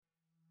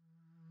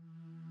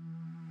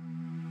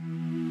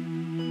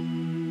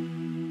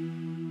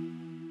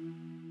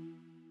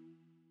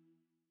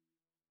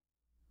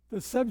The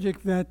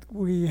subject that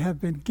we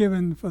have been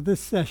given for this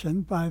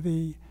session by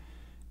the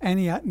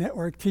Antioch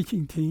Network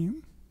teaching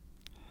team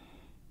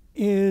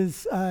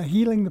is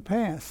healing the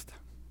past.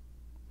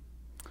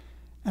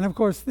 And of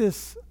course,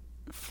 this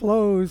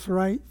flows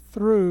right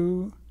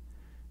through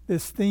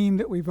this theme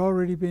that we've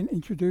already been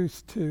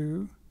introduced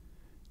to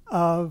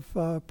of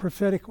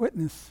prophetic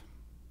witness.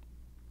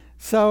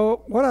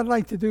 So what I'd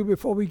like to do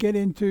before we get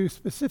into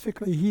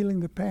specifically healing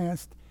the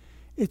past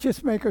is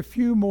just make a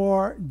few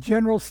more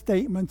general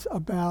statements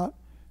about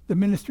the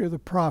ministry of the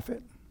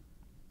prophet.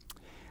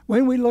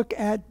 When we look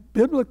at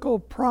biblical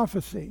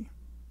prophecy,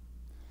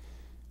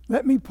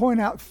 let me point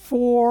out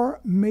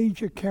four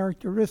major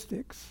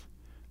characteristics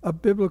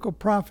of biblical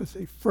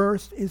prophecy.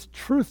 First is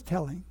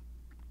truth-telling.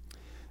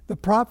 The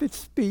prophet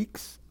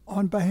speaks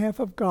on behalf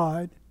of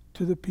God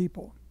to the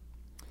people.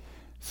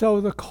 So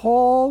the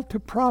call to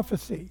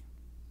prophecy,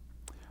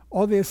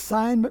 or the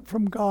assignment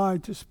from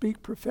God to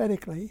speak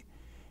prophetically,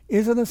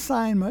 is an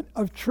assignment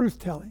of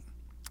truth-telling.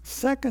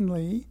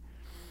 Secondly,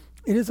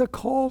 it is a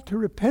call to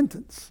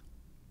repentance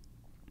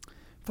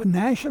for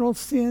national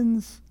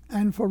sins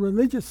and for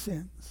religious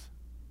sins.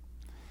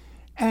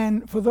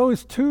 And for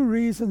those two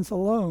reasons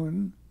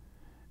alone,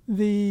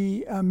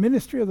 the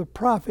ministry of the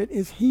prophet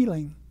is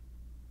healing.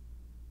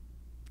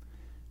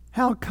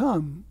 How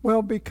come?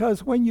 Well,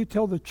 because when you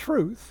tell the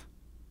truth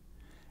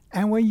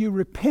and when you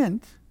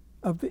repent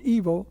of the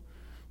evil,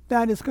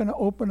 that is going to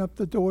open up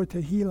the door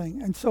to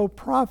healing. And so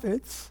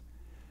prophets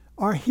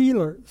are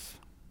healers.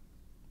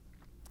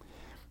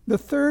 The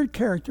third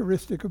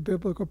characteristic of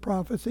biblical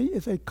prophecy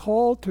is a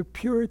call to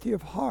purity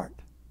of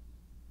heart.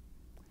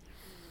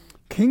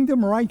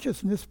 Kingdom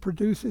righteousness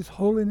produces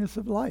holiness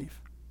of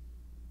life.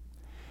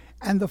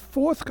 And the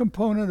fourth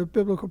component of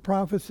biblical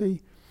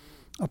prophecy,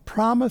 a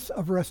promise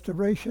of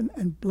restoration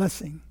and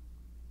blessing.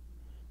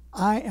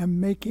 I am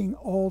making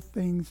all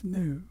things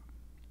new.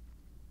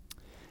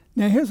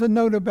 Now here's a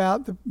note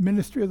about the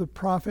ministry of the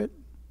prophet.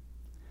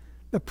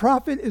 The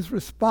prophet is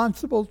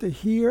responsible to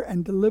hear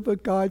and deliver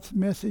God's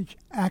message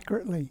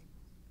accurately.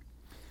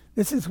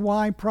 This is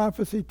why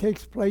prophecy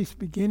takes place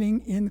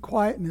beginning in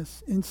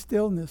quietness, in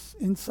stillness,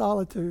 in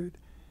solitude.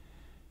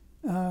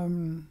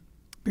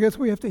 Because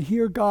we have to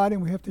hear God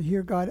and we have to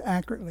hear God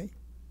accurately.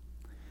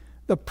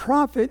 The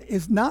prophet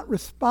is not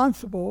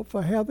responsible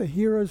for how the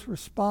hearers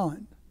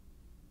respond.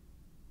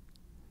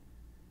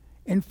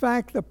 In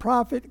fact, the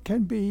prophet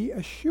can be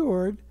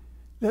assured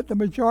that the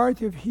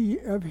majority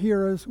of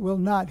hearers will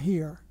not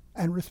hear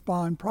and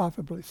respond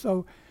profitably.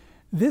 So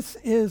this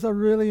is a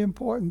really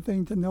important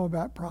thing to know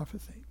about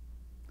prophecy.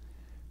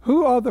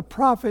 Who are the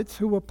prophets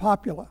who were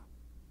popular?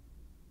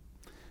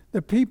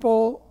 The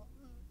people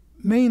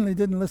mainly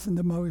didn't listen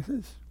to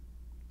Moses.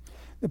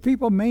 The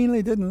people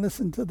mainly didn't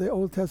listen to the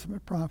Old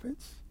Testament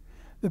prophets.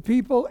 The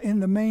people in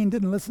the main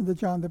didn't listen to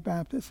John the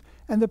Baptist.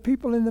 And the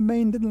people in the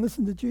main didn't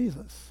listen to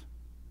Jesus.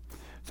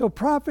 So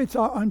prophets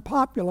are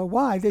unpopular.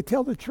 Why? They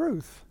tell the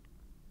truth.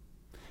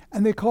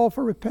 And they call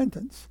for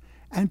repentance.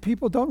 And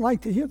people don't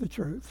like to hear the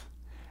truth.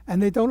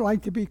 And they don't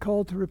like to be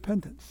called to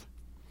repentance.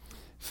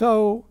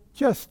 So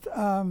just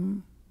a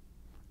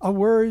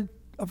word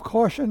of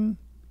caution,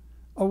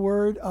 a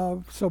word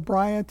of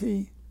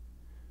sobriety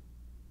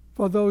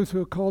for those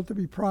who are called to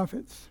be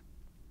prophets.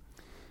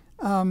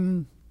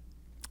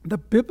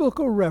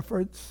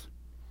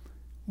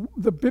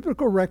 The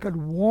biblical record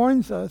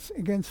warns us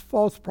against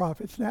false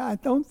prophets. Now, I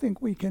don't think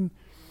we can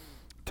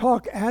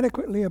talk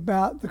adequately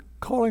about the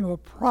calling of a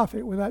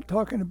prophet without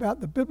talking about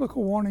the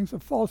biblical warnings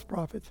of false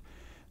prophets.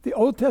 The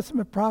Old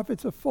Testament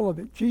prophets are full of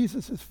it.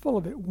 Jesus is full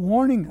of it,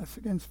 warning us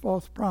against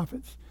false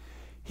prophets.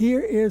 Here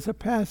is a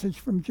passage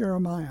from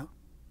Jeremiah.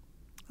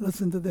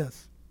 Listen to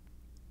this.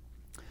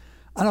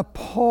 An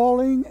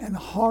appalling and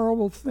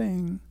horrible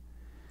thing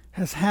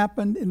has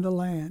happened in the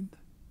land.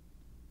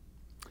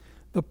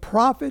 The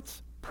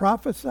prophets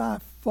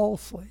prophesy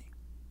falsely,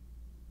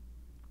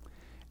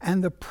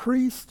 and the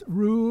priests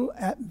rule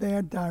at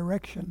their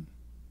direction,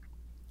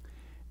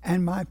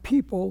 and my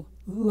people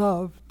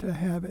love to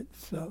have it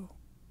so.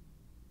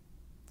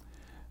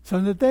 So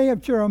in the day of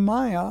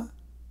Jeremiah,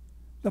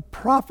 the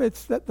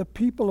prophets that the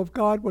people of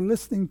God were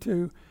listening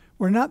to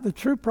were not the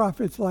true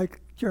prophets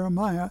like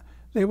Jeremiah.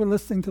 They were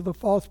listening to the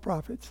false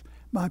prophets.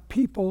 My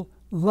people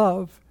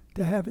love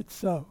to have it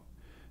so.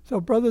 So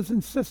brothers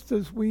and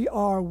sisters, we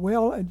are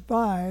well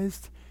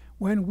advised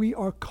when we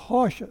are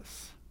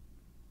cautious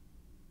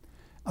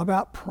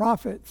about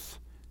prophets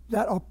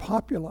that are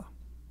popular.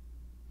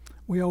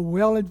 We are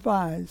well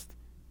advised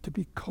to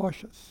be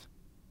cautious.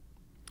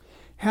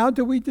 How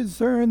do we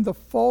discern the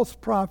false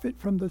prophet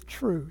from the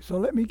true? So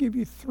let me give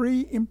you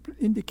three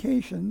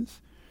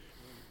indications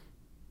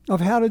of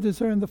how to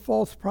discern the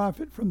false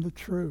prophet from the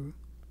true.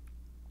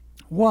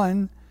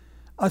 One,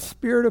 a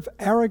spirit of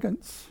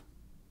arrogance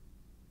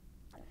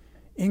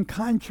in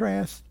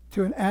contrast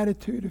to an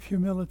attitude of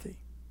humility.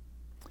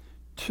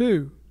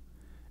 Two,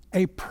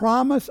 a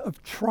promise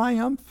of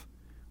triumph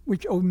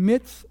which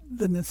omits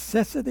the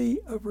necessity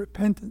of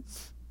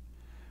repentance.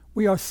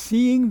 We are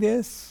seeing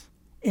this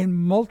in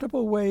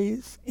multiple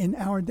ways in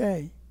our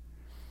day.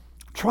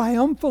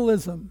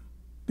 triumphalism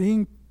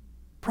being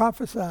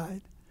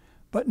prophesied,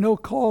 but no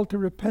call to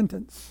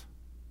repentance.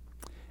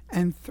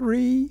 And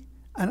 3,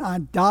 an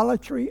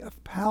idolatry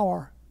of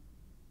power.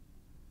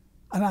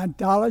 An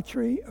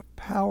idolatry of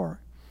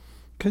power,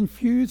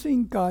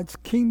 confusing God's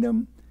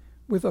kingdom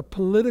with a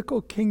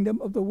political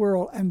kingdom of the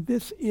world. And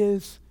this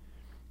is,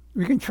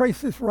 we can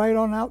trace this right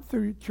on out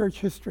through church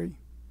history,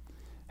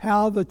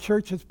 how the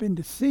church has been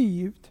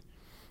deceived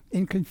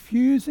in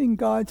confusing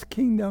God's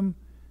kingdom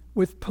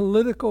with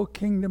political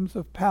kingdoms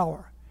of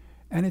power.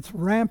 And it's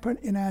rampant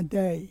in our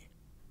day.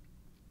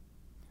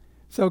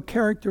 So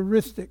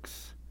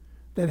characteristics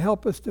that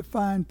help us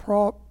define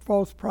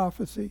false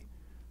prophecy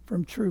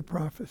from true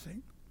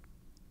prophecy.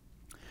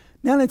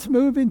 Now let's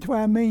move into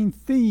our main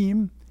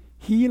theme,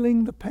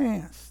 healing the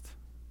past.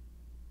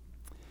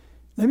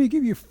 Let me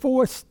give you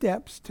 4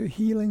 steps to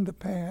healing the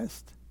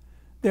past.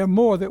 There are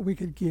more that we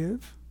could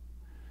give,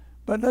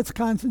 but let's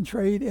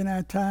concentrate in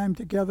our time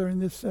together in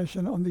this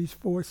session on these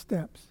 4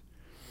 steps.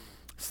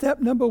 Step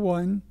number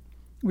 1,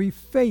 we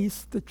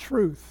face the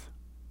truth.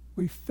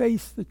 We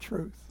face the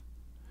truth.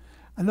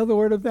 Another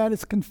word of that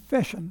is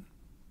confession.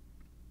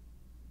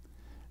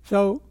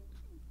 So,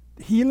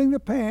 healing the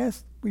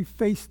past, we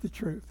face the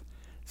truth.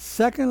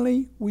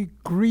 Secondly, we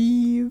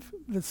grieve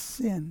the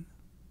sin.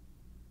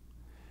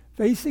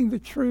 Facing the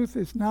truth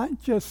is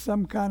not just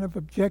some kind of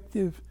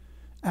objective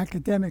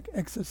academic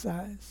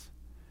exercise.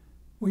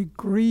 We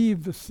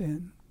grieve the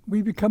sin.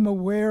 We become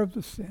aware of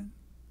the sin.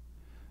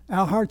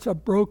 Our hearts are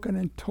broken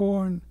and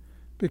torn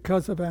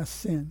because of our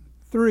sin.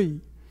 3,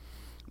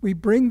 we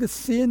bring the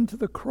sin to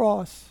the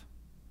cross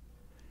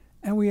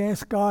and we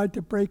ask God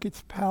to break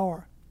its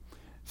power.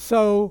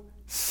 So,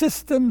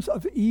 systems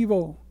of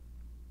evil,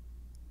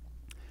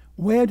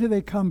 where do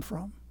they come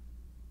from?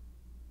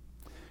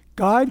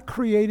 God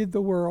created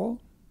the world,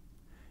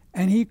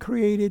 and he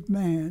created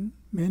man,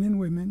 men and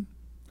women,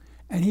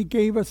 and he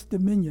gave us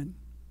dominion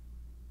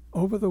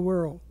over the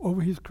world,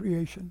 over his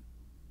creation.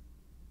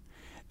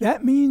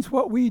 That means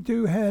what we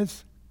do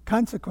has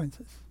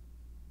consequences.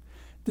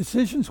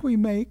 Decisions we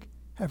make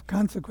have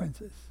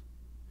consequences.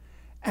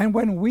 And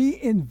when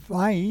we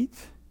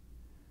invite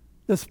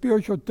the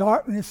spiritual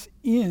darkness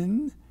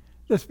in,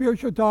 the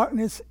spiritual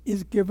darkness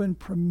is given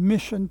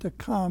permission to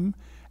come,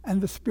 and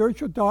the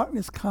spiritual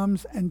darkness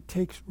comes and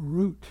takes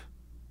root.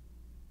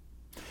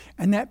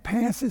 And that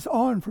passes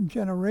on from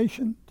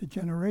generation to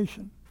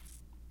generation.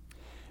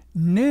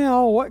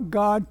 Now what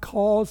God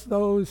calls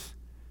those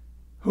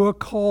who are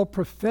called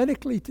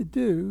prophetically to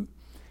do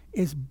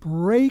is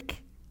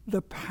break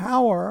the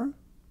power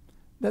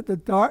that the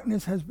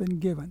darkness has been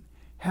given.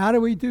 How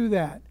do we do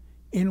that?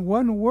 In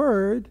one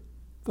word,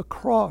 the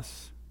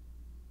cross.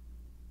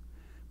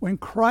 When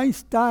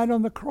Christ died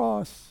on the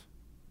cross,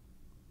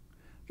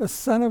 the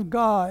Son of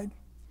God,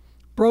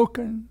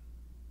 broken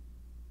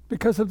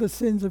because of the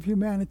sins of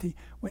humanity,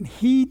 when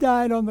he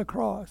died on the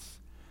cross,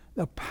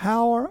 the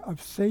power of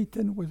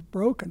Satan was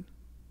broken.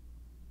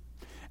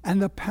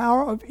 And the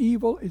power of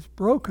evil is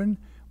broken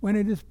when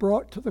it is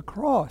brought to the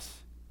cross.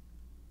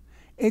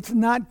 It's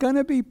not going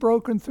to be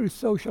broken through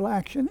social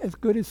action, as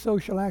good as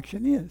social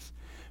action is,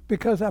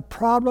 because our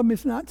problem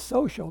is not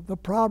social. The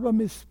problem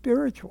is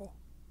spiritual.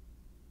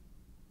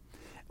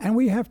 And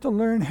we have to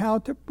learn how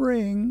to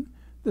bring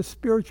the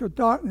spiritual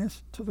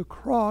darkness to the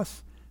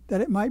cross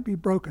that it might be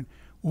broken.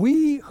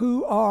 We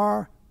who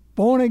are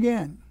born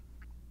again,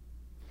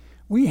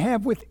 we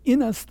have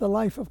within us the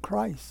life of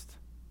Christ.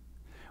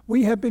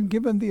 We have been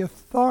given the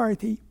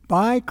authority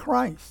by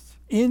Christ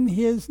in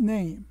his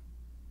name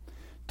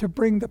to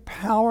bring the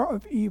power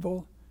of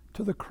evil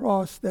to the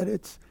cross that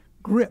its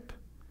grip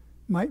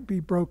might be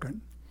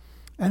broken.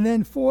 And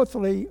then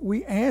fourthly,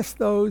 we ask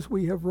those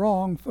we have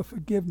wronged for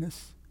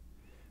forgiveness.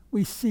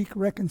 We seek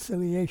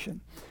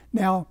reconciliation.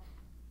 Now,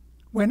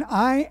 when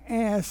I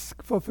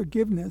ask for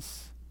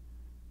forgiveness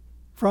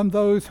from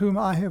those whom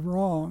I have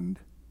wronged,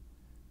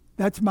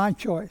 that's my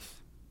choice,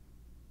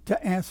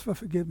 to ask for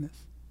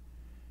forgiveness.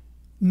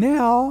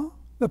 Now,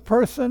 the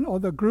person or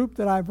the group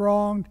that I've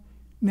wronged,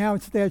 now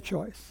it's their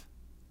choice.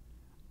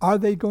 Are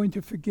they going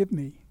to forgive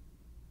me?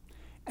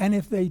 And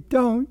if they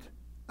don't,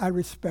 I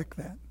respect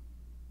that.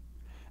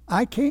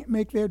 I can't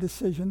make their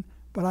decision,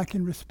 but I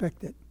can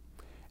respect it.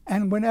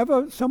 And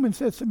whenever someone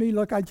says to me,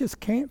 look, I just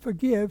can't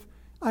forgive,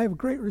 I have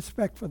great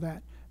respect for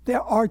that.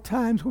 There are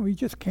times when we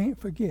just can't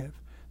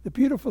forgive. The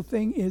beautiful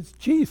thing is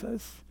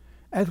Jesus,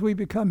 as we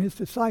become his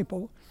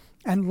disciple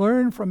and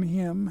learn from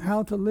him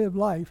how to live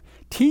life,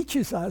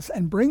 teaches us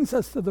and brings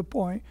us to the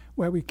point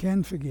where we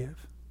can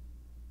forgive.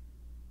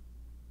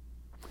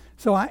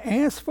 So I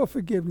ask for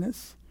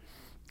forgiveness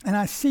and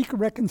I seek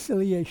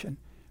reconciliation.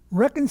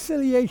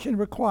 Reconciliation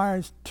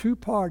requires 2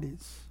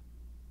 parties.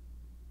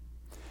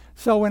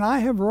 So when I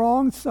have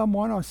wronged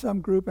someone or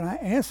some group and I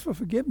ask for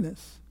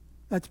forgiveness,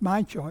 that's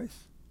my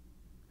choice.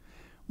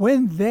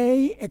 When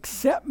they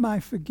accept my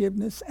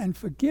forgiveness and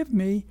forgive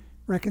me,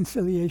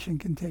 reconciliation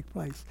can take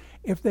place.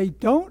 If they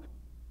don't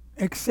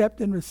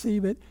accept and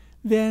receive it,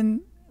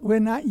 then we're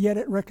not yet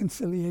at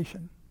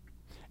reconciliation.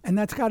 And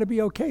that's got to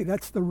be okay.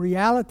 That's the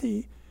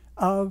reality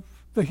of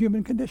the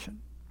human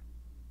condition.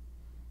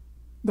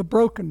 The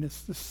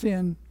brokenness, the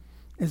sin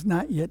is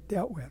not yet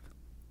dealt with.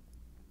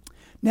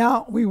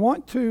 Now, we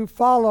want to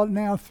follow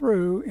now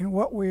through in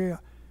what we're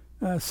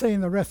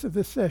saying the rest of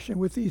this session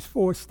with these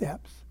 4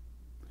 steps.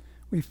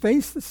 We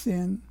face the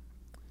sin,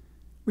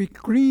 we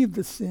grieve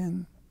the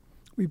sin,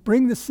 we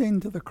bring the sin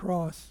to the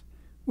cross,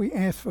 we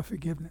ask for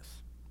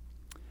forgiveness.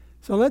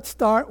 So let's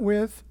start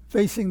with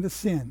facing the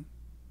sin.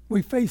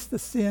 We face the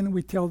sin,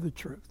 we tell the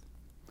truth.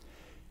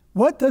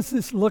 What does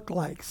this look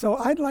like? So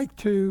I'd like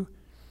to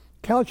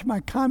couch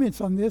my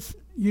comments on this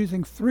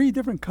using 3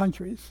 different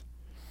countries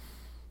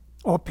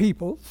or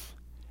peoples,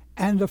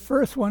 and the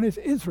first one is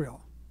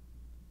Israel.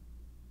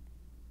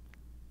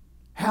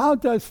 How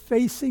does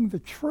facing the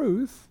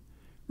truth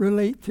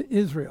relate to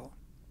Israel?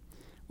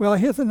 Well,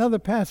 here's another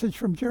passage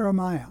from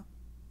Jeremiah.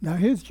 Now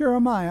here's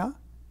Jeremiah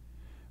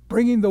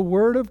bringing the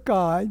word of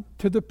God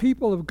to the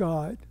people of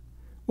God.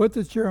 What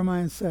does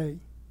Jeremiah say?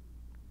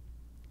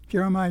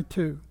 Jeremiah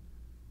 2.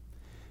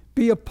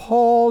 Be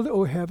appalled,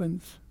 O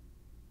heavens.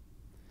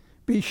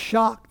 Be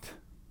shocked.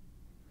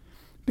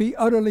 Be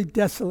utterly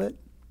desolate,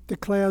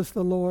 declares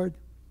the Lord.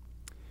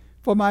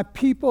 For my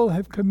people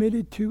have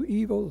committed 2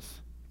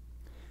 evils.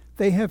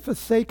 They have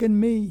forsaken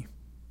me,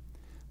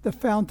 the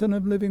fountain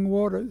of living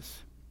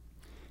waters,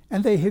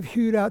 and they have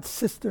hewed out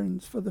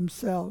cisterns for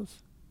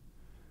themselves,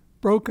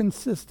 broken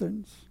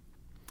cisterns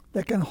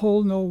that can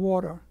hold no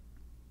water.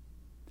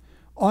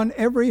 On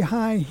every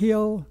high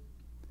hill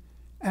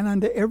and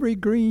under every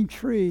green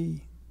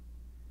tree,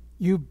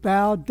 you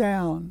bow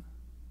down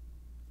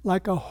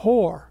like a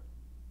whore.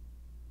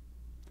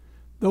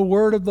 The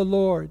word of the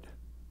Lord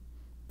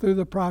through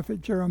the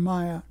prophet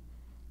Jeremiah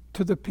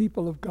to the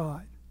people of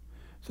God.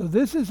 So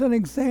this is an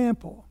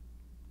example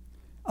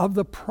of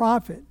the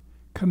prophet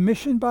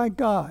commissioned by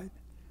God,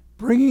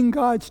 bringing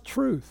God's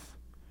truth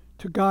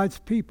to God's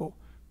people,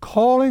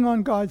 calling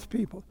on God's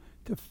people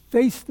to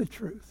face the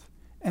truth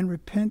and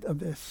repent of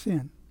their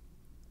sin.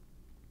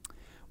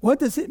 What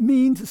does it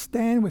mean to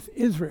stand with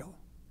Israel?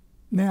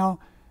 Now,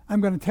 I'm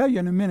going to tell you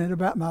in a minute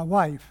about my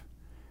wife,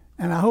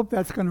 and I hope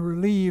that's going to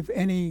relieve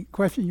any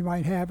question you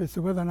might have as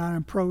to whether or not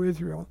I'm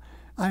pro-Israel.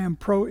 I am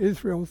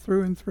pro-Israel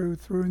through and through,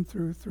 through and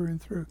through, through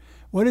and through.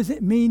 What does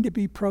it mean to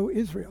be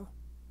pro-Israel?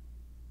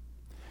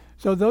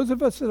 So those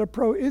of us that are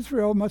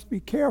pro-Israel must be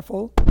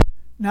careful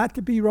not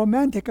to be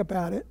romantic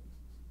about it.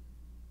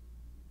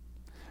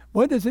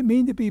 What does it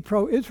mean to be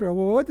pro-Israel?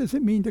 Well, what does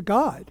it mean to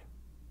God?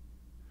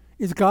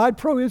 Is God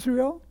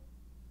pro-Israel?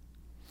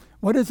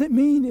 What does it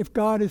mean if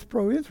God is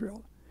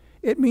pro-Israel?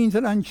 It means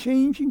an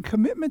unchanging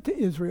commitment to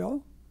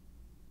Israel.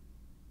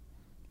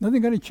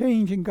 Nothing going to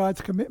change in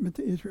God's commitment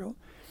to Israel.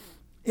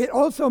 It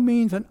also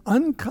means an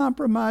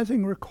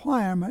uncompromising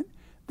requirement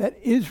that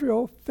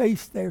Israel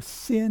face their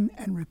sin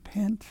and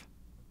repent.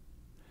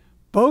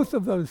 Both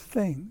of those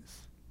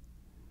things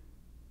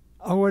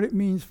are what it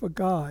means for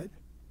God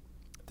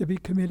to be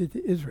committed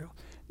to Israel.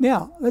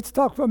 Now, let's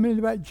talk for a minute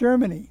about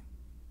Germany.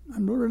 I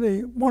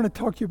really want to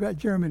talk to you about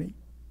Germany.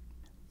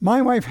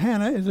 My wife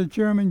Hannah is a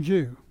German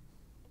Jew.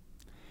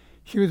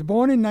 She was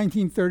born in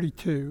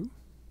 1932,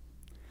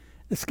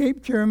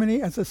 escaped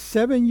Germany as a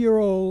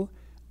 7-year-old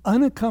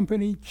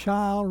unaccompanied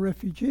child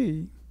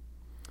refugee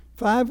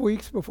 5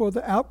 weeks before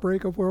the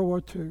outbreak of World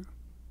War II.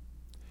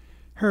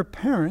 Her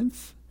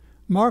parents,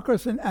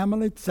 Marcus and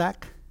Amalie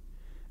Zach,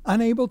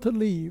 unable to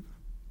leave,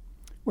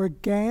 were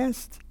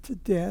gassed to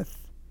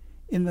death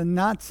in the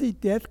Nazi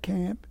death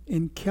camp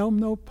in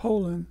Chełmno,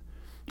 Poland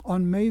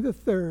on May the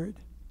 3rd,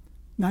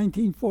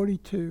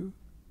 1942,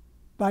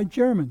 by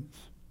Germans.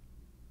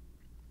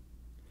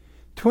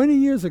 20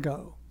 years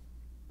ago,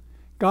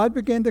 God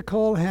began to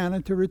call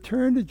Hannah to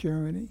return to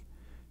Germany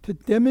to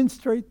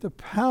demonstrate the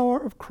power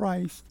of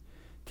Christ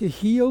to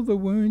heal the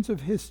wounds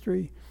of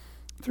history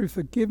through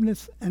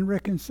forgiveness and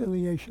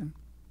reconciliation.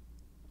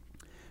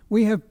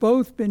 We have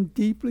both been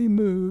deeply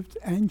moved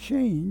and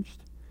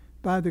changed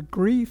by the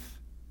grief,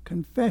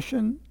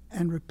 confession,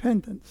 and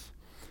repentance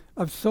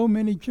of so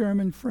many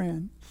German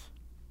friends.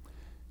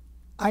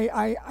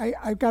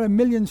 I've got a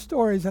million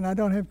stories and I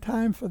don't have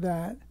time for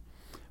that,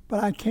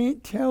 but I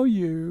can't tell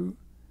you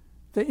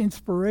the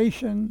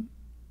inspiration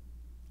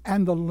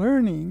and the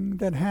learning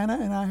that Hannah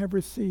and I have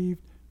received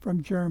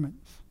from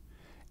Germans.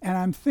 And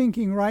I'm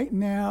thinking right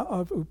now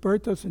of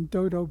Hubertus and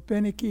Dodo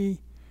Benecke.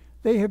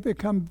 They have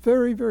become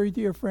very, very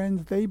dear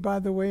friends. They, by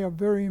the way, are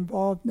very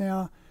involved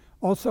now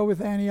also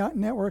with Antioch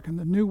Network and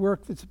the new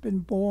work that's been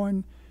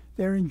born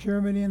there in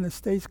Germany in the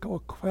States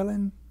called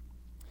Quellen.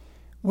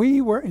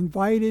 We were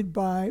invited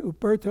by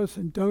Hubertus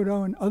and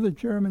Dodo and other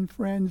German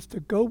friends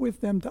to go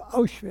with them to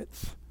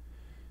Auschwitz.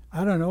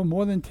 I don't know,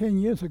 more than 10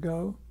 years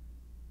ago.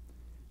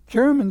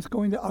 Germans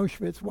going to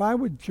Auschwitz. Why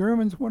would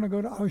Germans want to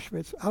go to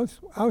Auschwitz?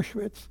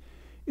 Auschwitz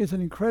is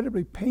an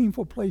incredibly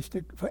painful place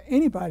for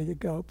anybody to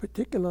go,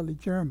 particularly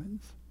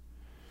Germans.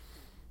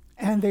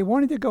 And they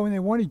wanted to go, and they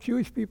wanted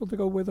Jewish people to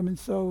go with them, and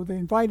so they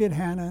invited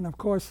Hannah, and of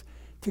course,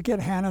 to get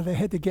Hannah, they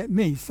had to get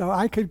me, so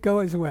I could go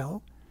as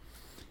well.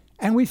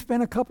 And we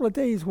spent a couple of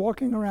days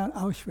walking around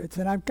Auschwitz.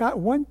 And I've got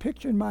one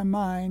picture in my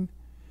mind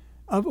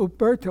of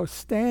Uberto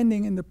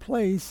standing in the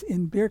place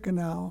in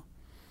Birkenau.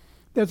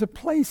 There's a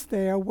place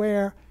there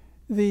where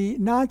the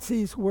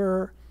Nazis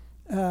were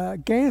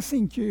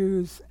gassing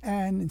Jews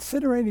and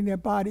incinerating their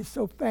bodies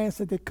so fast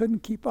that they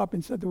couldn't keep up.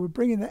 And so they were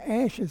bringing the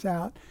ashes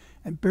out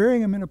and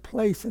burying them in a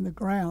place in the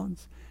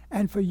grounds.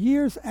 And for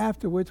years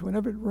afterwards,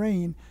 whenever it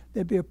rained,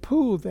 there'd be a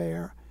pool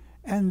there,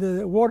 and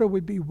the water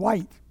would be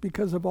white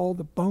because of all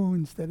the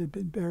bones that had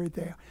been buried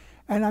there.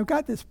 And I've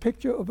got this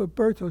picture of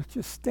Uberto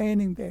just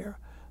standing there,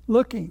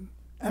 looking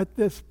at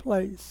this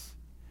place.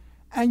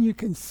 And you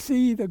can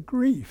see the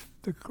grief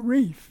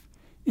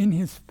in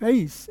his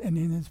face and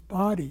in his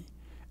body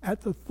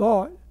at the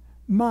thought,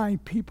 my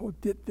people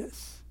did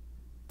this.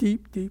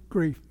 Deep, deep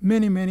grief.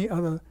 Many, many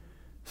other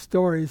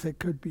stories that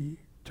could be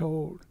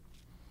told.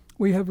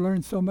 We have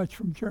learned so much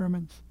from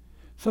Germans.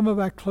 Some of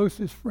our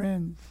closest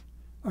friends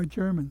are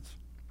Germans.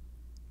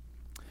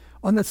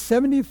 On the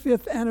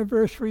 75th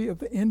anniversary of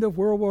the end of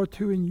World War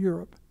II in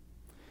Europe,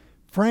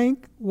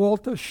 Frank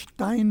Walter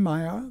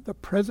Steinmeier, the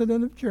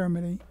president of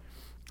Germany,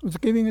 was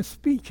giving a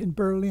speech in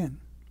Berlin.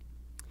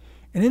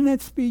 And in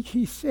that speech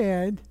he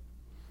said,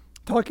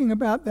 talking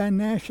about their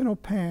national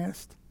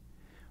past,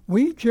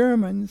 we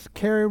Germans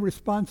carry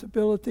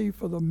responsibility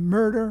for the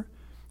murder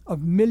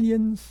of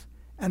millions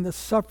and the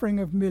suffering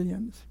of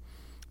millions.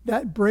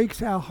 That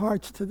breaks our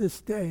hearts to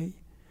this day.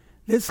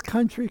 This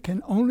country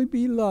can only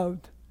be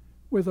loved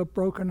with a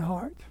broken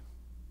heart.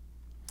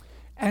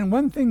 And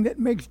one thing that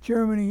makes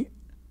Germany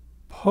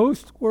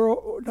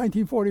post-World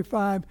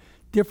 1945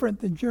 different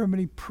than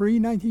Germany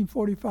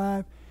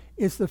pre-1945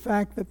 is the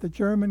fact that the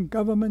German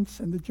governments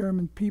and the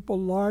German people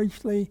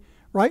largely,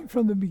 right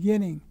from the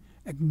beginning,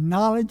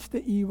 acknowledged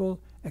the evil,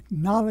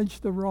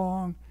 acknowledged the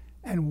wrong,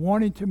 and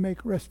wanted to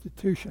make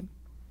restitution.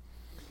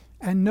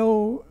 And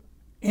no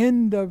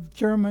end of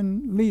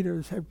German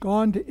leaders have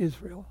gone to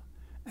Israel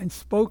and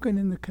spoken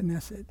in the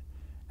Knesset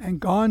and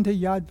gone to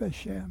Yad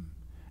Vashem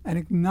and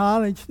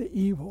acknowledged the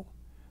evil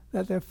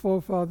that their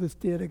forefathers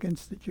did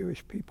against the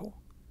Jewish people.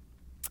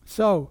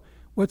 So,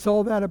 what's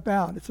all that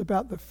about? It's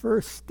about the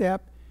first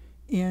step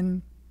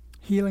in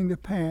healing the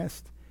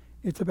past.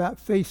 It's about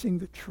facing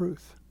the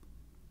truth.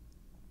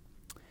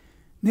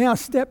 Now,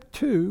 step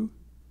 2,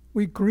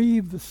 we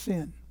grieve the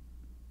sin.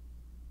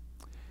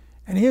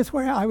 And here's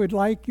where I would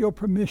like your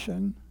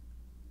permission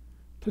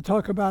to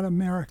talk about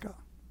America.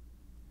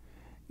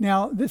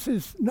 Now, this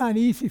is not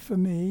easy for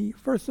me.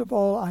 First of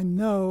all, I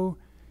know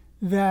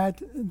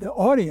that the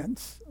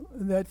audience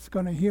that's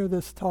going to hear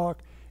this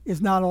talk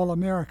is not all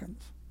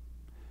Americans.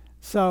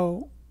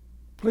 So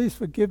please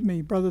forgive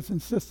me, brothers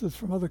and sisters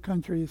from other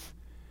countries.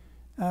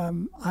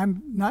 I'm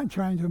not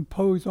trying to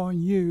impose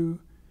on you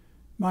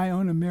my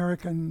own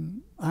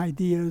American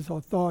ideas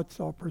or thoughts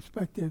or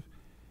perspective.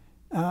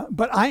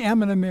 But I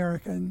am an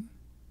American,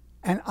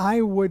 and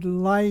I would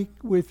like,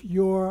 with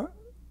your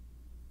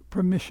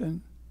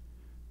permission,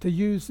 to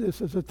use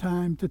this as a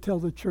time to tell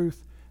the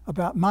truth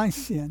about my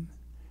sin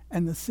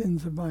and the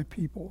sins of my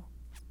people.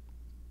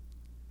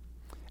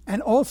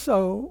 And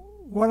also,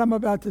 what I'm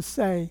about to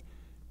say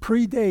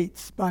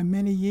predates by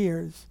many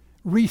years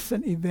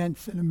recent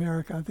events in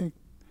America. I think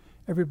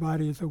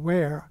everybody is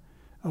aware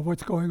of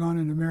what's going on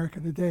in America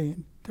today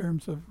in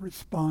terms of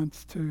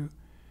response to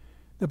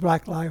the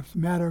Black Lives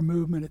Matter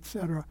movement,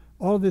 etc.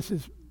 All this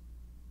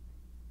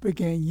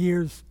began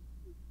years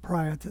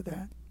prior to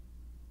that.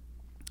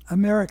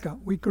 America,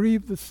 we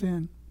grieve the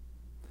sin.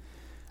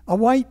 A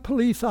white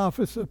police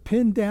officer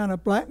pinned down a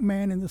black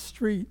man in the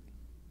street,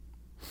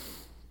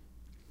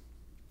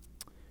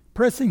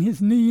 pressing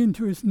his knee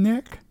into his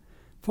neck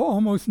for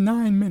almost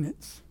 9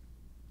 minutes.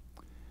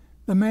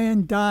 The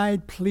man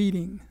died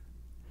pleading,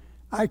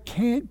 "I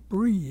can't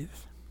breathe."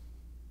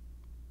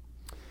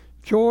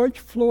 George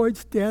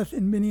Floyd's death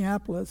in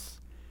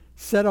Minneapolis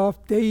set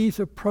off days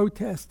of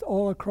protest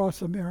all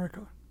across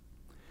America.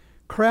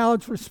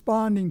 Crowds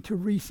responding to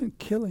recent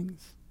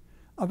killings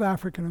of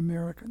African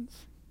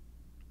Americans.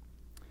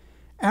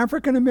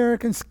 African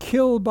Americans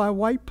killed by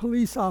white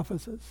police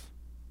officers,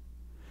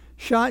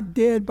 shot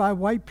dead by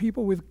white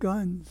people with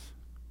guns.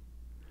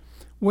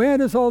 Where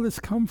does all this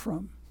come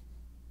from?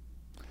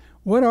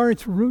 What are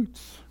its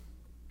roots?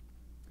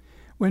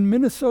 When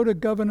Minnesota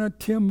Governor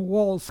Tim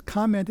Walz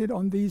commented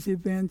on these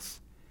events,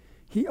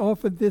 he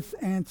offered this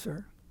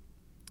answer: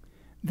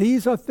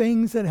 "These are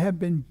things that have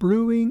been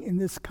brewing in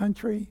this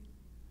country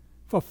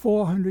for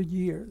 400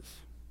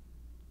 years.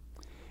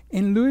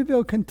 In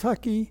Louisville,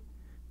 Kentucky,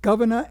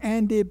 Governor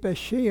Andy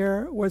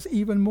Beshear was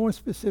even more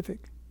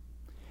specific.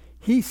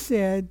 He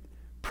said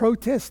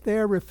protests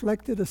there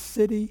reflected a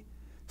city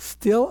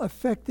still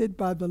affected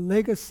by the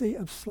legacy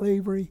of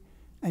slavery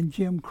and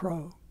Jim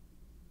Crow.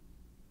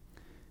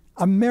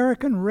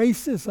 American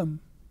racism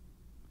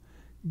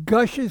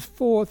gushes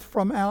forth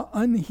from our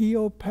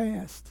unhealed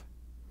past.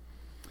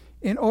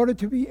 In order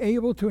to be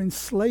able to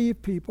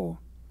enslave people,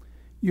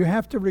 you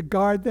have to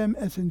regard them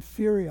as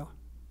inferior,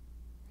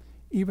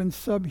 even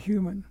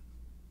subhuman.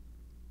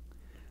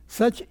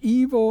 Such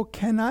evil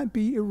cannot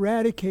be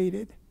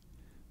eradicated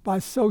by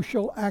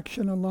social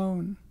action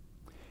alone.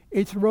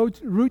 Its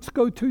roots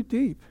go too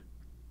deep.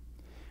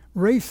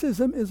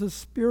 Racism is a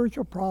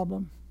spiritual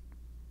problem.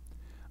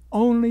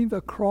 Only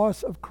the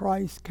cross of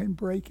Christ can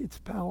break its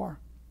power.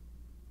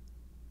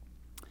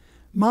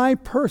 My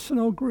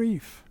personal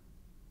grief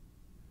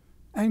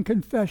and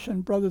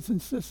confession, brothers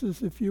and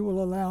sisters, if you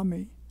will allow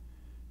me,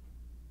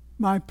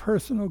 my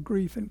personal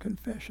grief and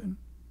confession.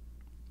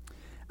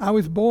 I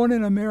was born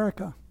in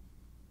America.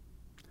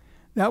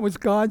 That was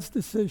God's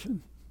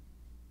decision.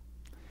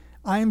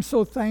 I am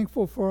so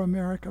thankful for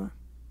America.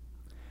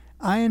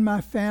 I and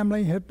my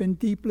family have been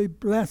deeply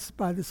blessed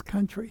by this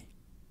country.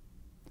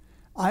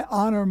 I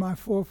honor my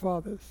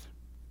forefathers.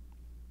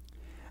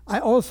 I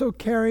also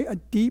carry a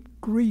deep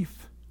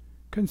grief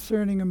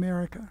concerning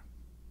America.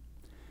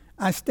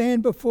 I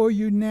stand before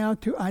you now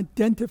to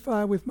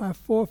identify with my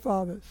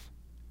forefathers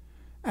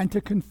and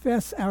to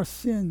confess our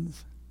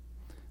sins,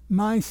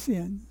 my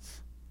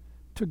sins,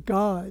 to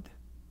God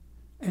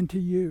and to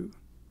you.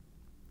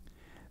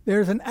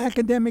 There's an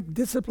academic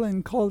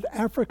discipline called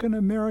African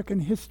American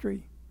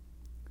history.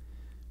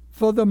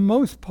 For the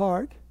most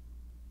part,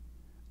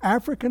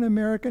 African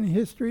American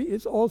history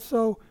is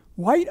also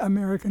white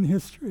American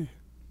history.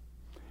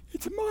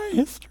 It's my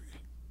history.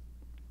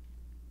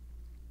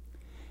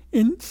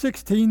 In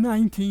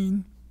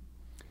 1619,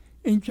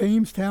 in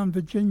Jamestown,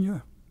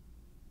 Virginia,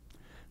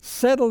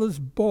 settlers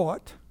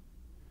bought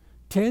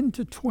 10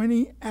 to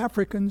 20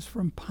 Africans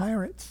from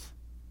pirates.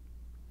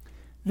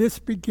 This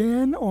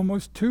began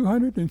almost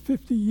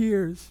 250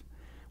 years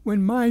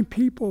when my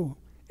people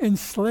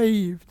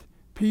enslaved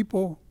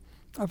people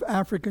of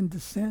African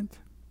descent.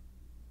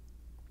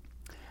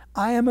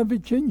 I am a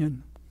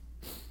Virginian.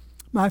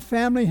 My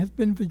family has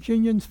been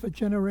Virginians for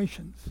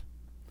generations.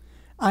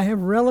 I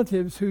have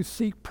relatives who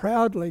seek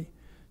proudly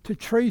to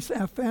trace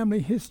our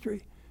family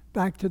history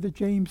back to the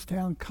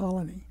Jamestown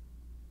colony.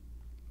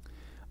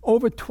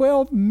 Over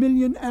 12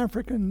 million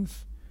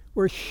Africans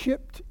were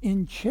shipped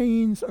in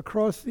chains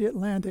across the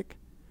Atlantic,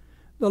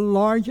 the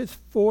largest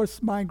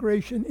forced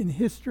migration in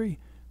history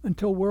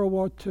until World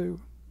War II.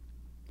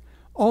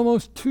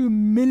 Almost 2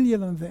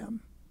 million of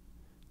them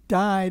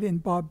died in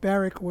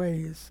barbaric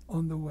ways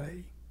on the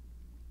way.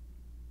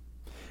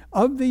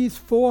 Of these,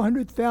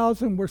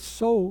 400,000 were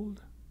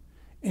sold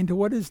into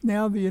what is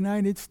now the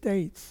United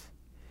States,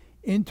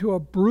 into a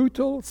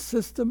brutal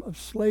system of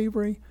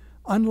slavery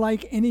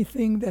unlike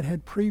anything that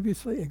had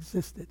previously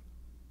existed.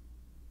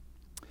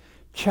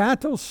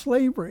 Chattel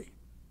slavery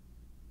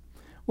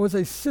was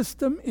a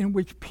system in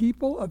which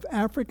people of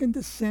African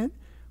descent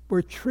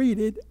were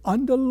treated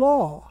under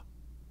law,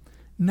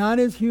 not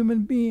as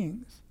human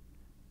beings,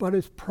 but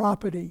as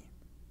property.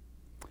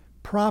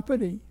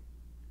 Property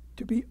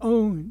to be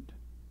owned,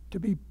 to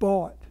be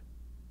bought,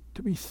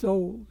 to be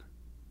sold.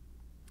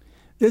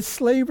 This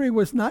slavery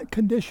was not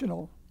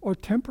conditional or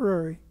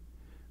temporary,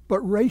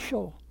 but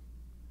racial,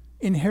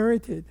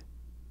 inherited,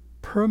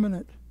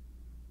 permanent.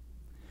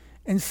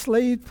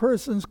 Enslaved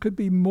persons could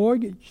be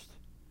mortgaged,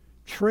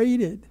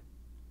 traded,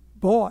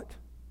 bought,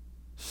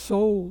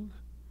 sold,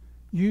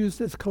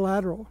 used as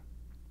collateral.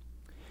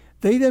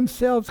 They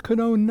themselves could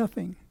own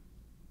nothing,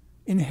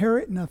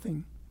 inherit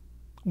nothing,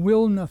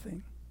 will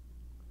nothing.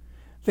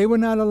 They were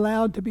not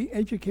allowed to be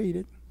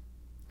educated.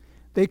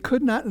 They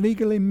could not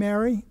legally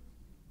marry.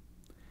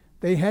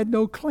 They had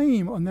no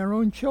claim on their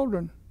own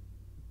children.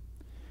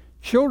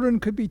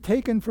 Children could be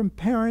taken from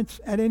parents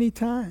at any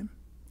time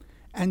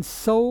and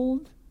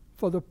sold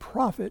for the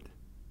profit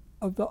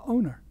of the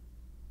owner.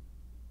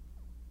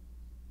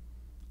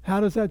 How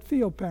does that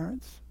feel,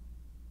 parents?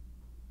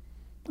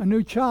 A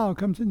new child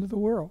comes into the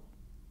world.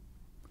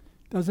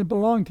 Doesn't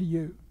belong to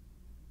you.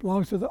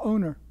 Belongs to the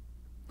owner.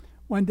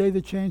 One day the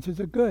chances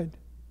are good.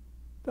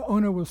 The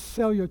owner will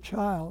sell your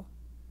child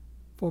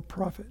for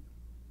profit.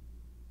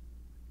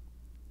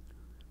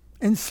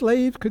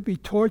 Enslaved could be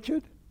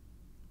tortured,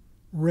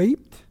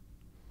 raped,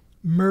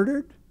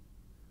 murdered,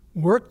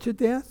 worked to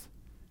death,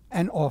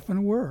 and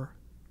often were.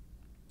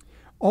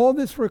 All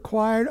this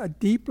required a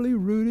deeply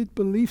rooted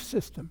belief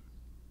system,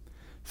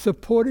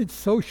 supported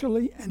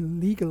socially and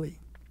legally.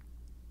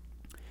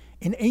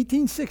 In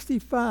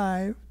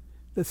 1865,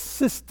 the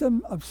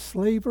system of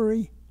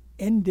slavery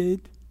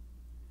ended,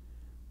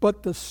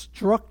 but the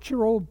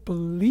structural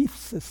belief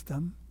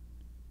system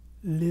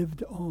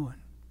lived on.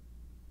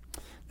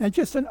 Now,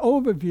 just an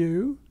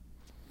overview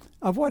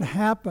of what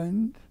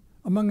happened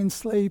among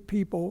enslaved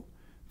people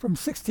from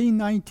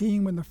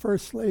 1619, when the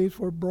first slaves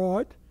were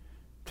brought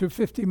to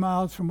 50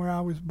 miles from where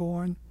I was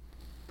born,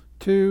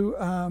 to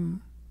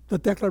the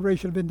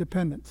Declaration of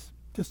Independence.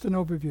 Just an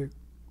overview,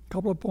 a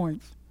couple of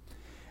points.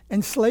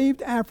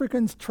 Enslaved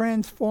Africans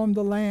transformed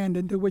the land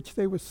into which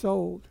they were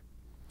sold.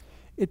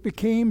 It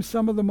became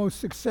some of the most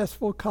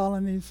successful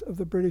colonies of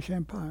the British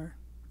Empire.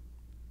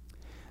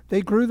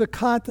 They grew the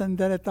cotton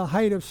that at the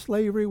height of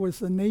slavery was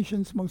the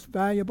nation's most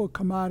valuable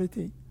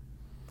commodity,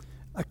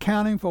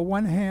 accounting for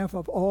 1/2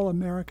 of all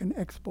American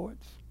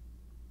exports.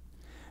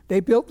 They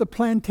built the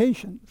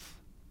plantations,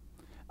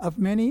 of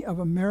many of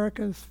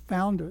America's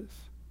founders.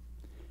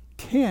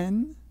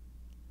 10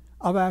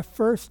 of our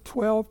first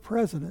 12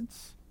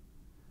 presidents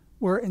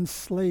were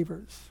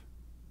enslavers.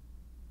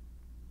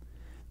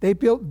 They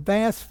built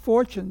vast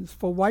fortunes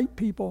for white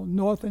people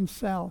north and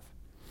south.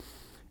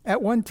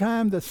 At one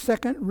time, the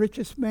second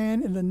richest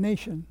man in the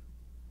nation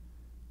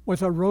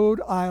was a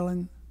Rhode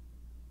Island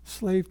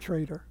slave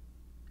trader.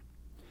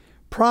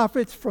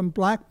 Profits from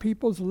black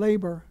people's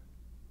labor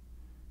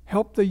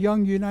helped the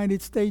young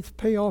United States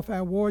pay off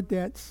our war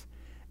debts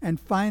and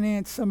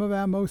finance some of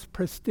our most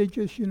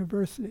prestigious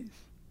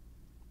universities.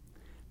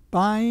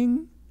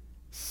 Buying,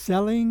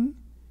 selling,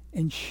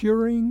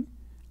 insuring,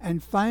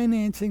 and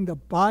financing the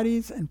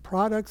bodies and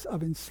products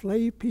of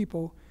enslaved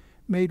people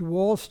made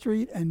Wall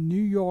Street and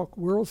New York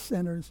world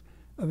centers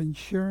of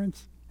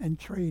insurance and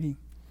trading.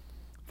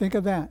 Think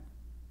of that.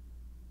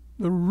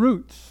 The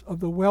roots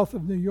of the wealth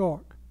of New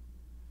York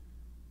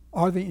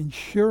are the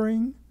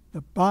insuring,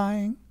 the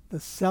buying, the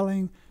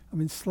selling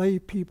of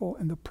enslaved people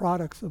and the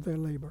products of their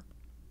labor.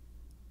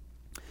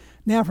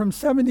 Now, from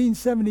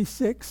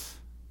 1776,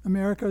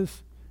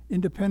 America's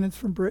independence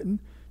from Britain,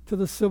 to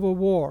the Civil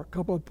War, a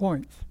couple of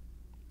points.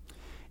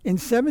 In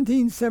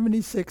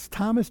 1776,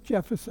 Thomas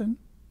Jefferson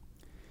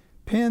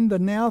penned the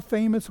now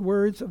famous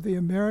words of the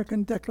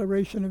American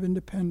Declaration of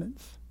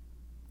Independence.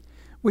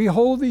 We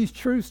hold these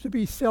truths to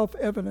be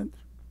self-evident,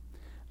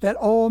 that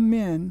all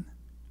men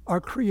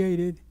are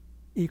created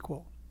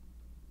equal.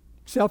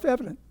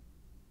 Self-evident.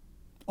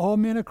 All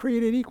men are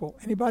created equal.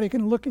 Anybody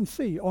can look and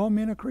see. All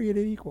men are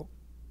created equal.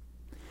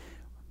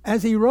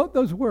 As he wrote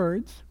those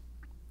words,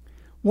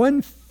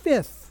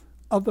 1/5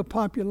 of the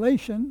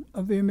population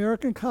of the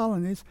American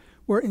colonies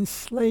were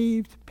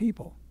enslaved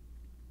people.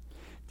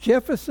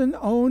 Jefferson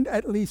owned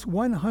at least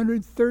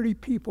 130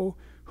 people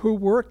who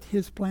worked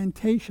his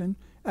plantation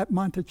at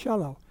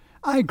Monticello.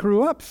 I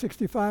grew up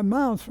 65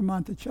 miles from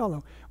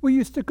Monticello. We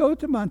used to go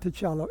to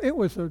Monticello. It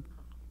was a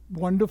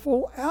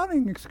wonderful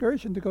outing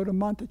excursion to go to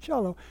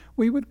Monticello.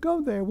 We would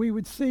go there. We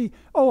would see,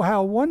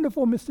 how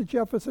wonderful Mr.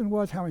 Jefferson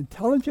was, how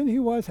intelligent he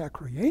was, how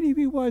creative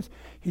he was.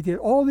 He did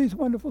all these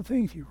wonderful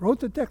things. He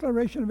wrote the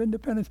Declaration of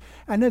Independence.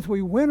 And as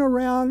we went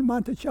around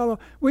Monticello,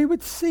 we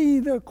would see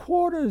the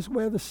quarters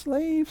where the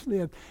slaves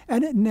lived.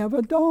 And it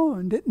never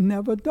dawned. It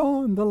never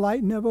dawned. The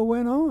light never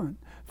went on.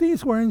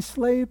 These were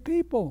enslaved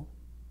people.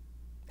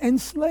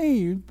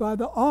 Enslaved by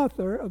the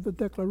author of the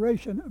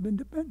Declaration of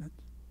Independence.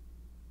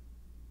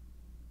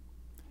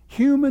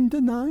 Human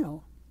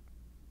denial.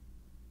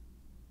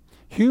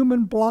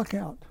 Human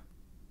blockout.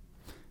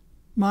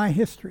 My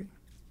history.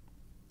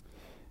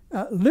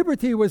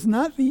 Liberty was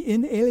not the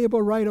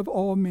inalienable right of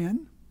all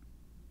men.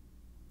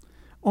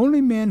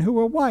 Only men who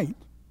were white.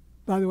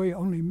 By the way,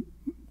 only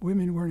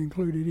women weren't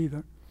included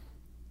either.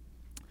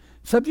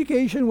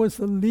 Subjugation was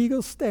the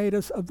legal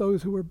status of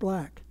those who were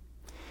black.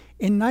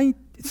 In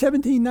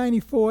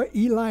 1794,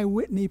 Eli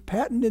Whitney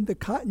patented the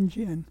cotton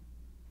gin.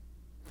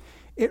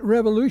 It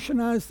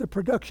revolutionized the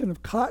production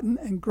of cotton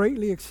and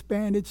greatly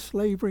expanded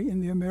slavery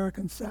in the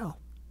American South.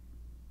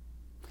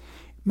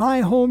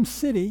 My home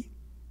city,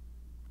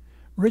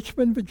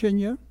 Richmond,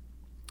 Virginia,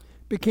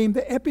 became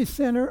the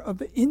epicenter of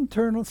the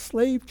internal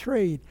slave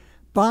trade.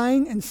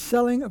 Buying and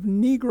selling of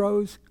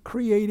Negroes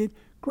created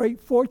great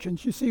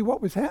fortunes. You see, what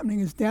was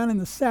happening is down in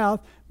the South,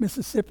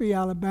 Mississippi,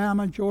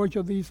 Alabama,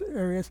 Georgia, these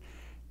areas,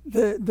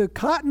 the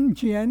cotton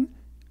gin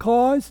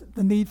caused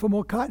the need for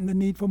more cotton, the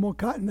need for more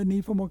cotton, the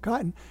need for more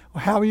cotton.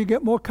 Well, how do you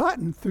get more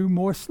cotton? Through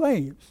more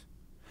slaves.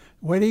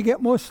 Where do you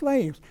get more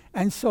slaves?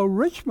 And so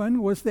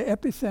Richmond was the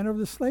epicenter of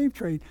the slave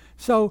trade.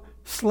 So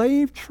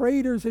slave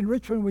traders in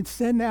Richmond would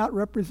send out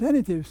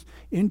representatives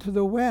into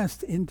the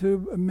West,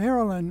 into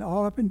Maryland,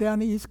 all up and down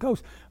the East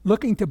Coast,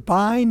 looking to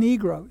buy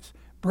Negroes,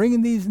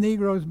 bringing these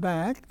Negroes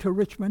back to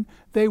Richmond.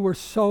 They were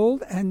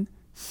sold and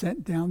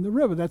sent down the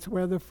river. That's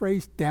where the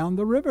phrase down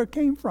the river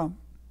came from.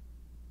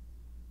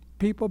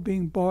 People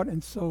being bought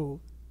and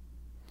sold.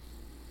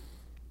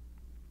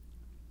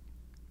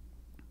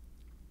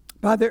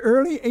 By the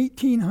early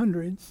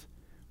 1800s,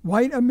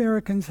 white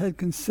Americans had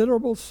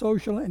considerable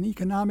social and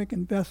economic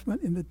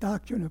investment in the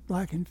doctrine of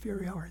black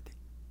inferiority.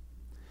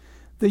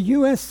 The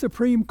U.S.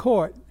 Supreme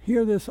Court,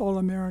 hear this, all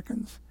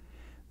Americans,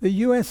 the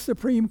U.S.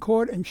 Supreme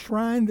Court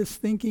enshrined this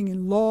thinking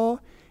in law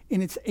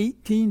in its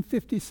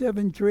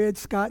 1857 Dred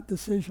Scott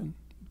decision,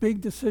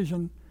 big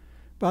decision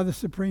by the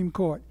Supreme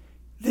Court.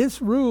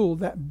 This ruled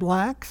that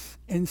blacks,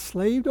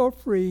 enslaved or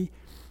free,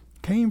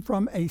 came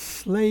from a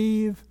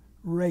slave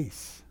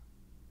race.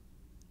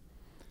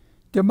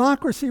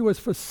 Democracy was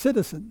for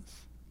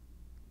citizens.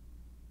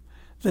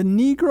 The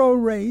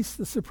Negro race,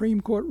 the Supreme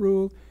Court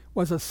ruled,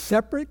 was a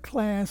separate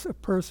class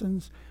of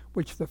persons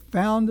which the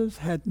founders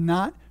had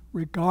not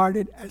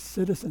regarded as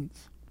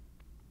citizens.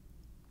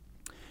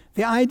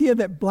 The idea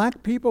that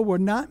black people were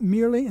not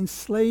merely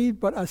enslaved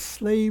but a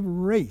slave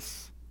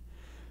race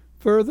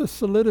further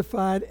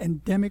solidified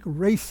endemic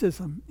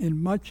racism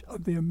in much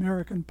of the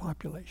American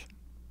population.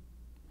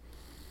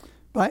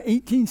 By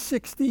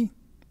 1860,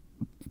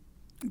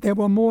 there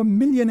were more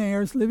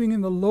millionaires living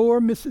in the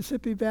lower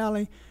Mississippi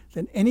Valley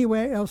than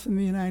anywhere else in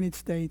the United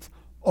States.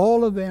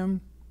 All of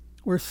them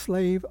were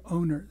slave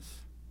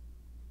owners.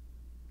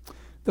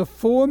 The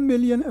 4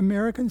 million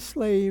American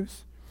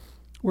slaves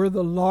were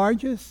the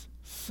largest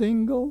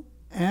single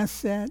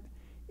asset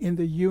in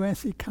the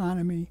U.S.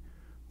 economy,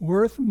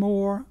 worth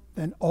more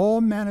than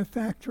all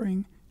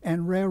manufacturing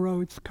and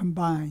railroads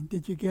combined.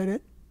 Did you get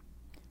it?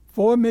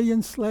 4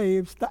 million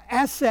slaves, the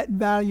asset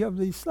value of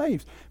these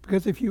slaves.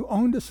 Because if you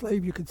owned a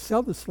slave, you could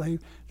sell the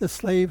slave. The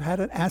slave had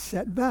an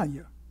asset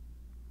value.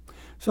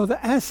 So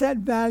the asset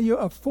value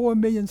of 4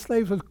 million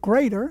slaves was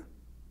greater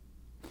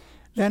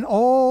than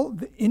all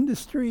the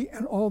industry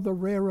and all the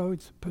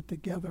railroads put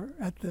together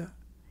at the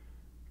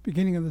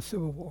beginning of the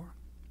Civil War.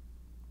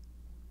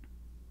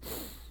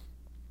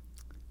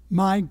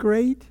 My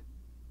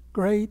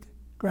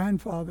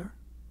great-great-grandfather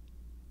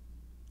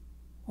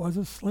was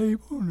a slave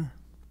owner.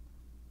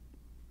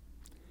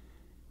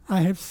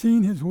 I have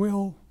seen his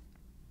will.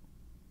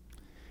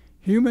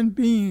 Human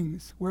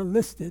beings were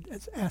listed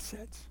as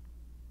assets.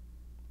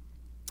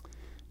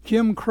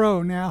 Jim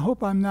Crow. Now, I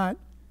hope I'm not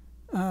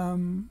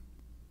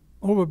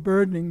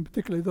overburdening,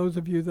 particularly those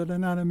of you that are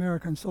not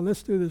Americans. So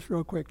let's do this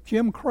real quick.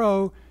 Jim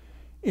Crow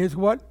is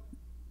what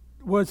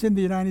was in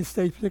the United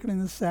States, particularly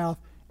in the South,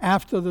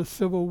 after the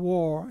Civil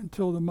War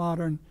until the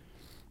modern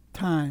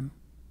time.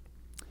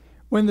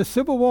 When the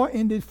Civil War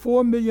ended,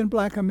 4 million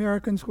black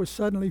Americans were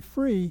suddenly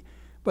free,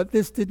 but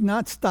this did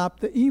not stop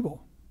the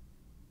evil.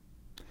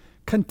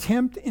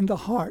 Contempt in the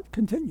heart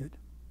continued.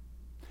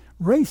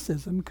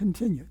 Racism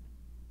continued.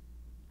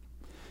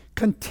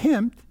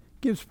 Contempt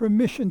gives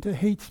permission to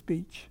hate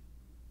speech.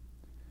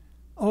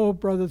 Oh,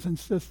 brothers and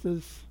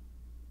sisters,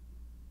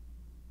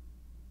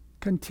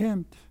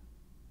 contempt.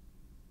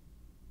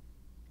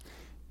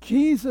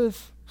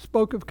 Jesus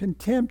spoke of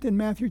contempt in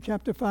Matthew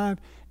chapter 5.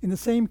 In the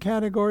same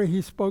category,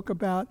 he spoke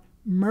about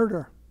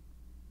murder.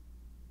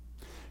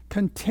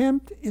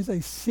 Contempt is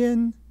a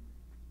sin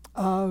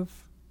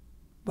of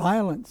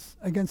violence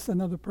against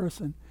another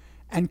person.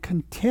 And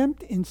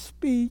contempt in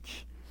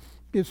speech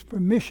gives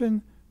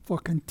permission for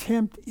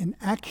contempt in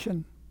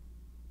action.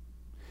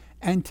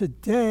 And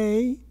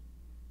today,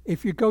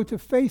 if you go to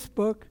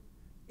Facebook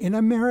in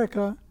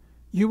America,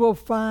 you will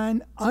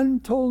find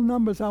untold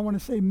numbers, I want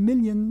to say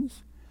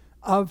millions,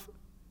 of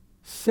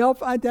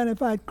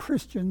self-identified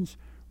Christians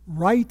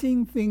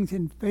writing things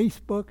in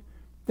Facebook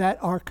that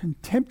are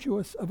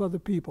contemptuous of other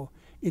people.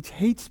 It's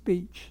hate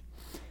speech.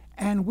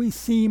 And we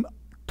seem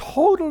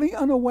totally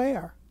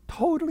unaware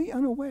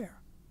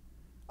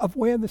of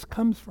where this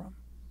comes from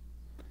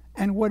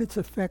and what its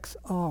effects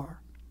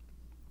are.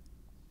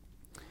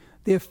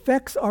 The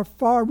effects are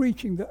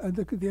far-reaching,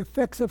 the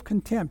effects of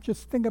contempt.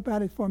 Just think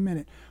about it for a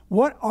minute.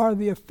 What are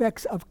the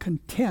effects of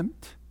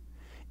contempt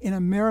in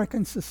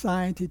American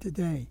society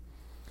today?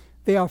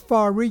 They are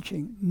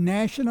far-reaching,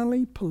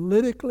 nationally,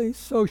 politically,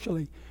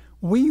 socially.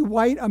 We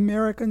white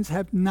Americans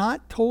have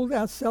not told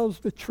ourselves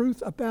the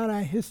truth about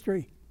our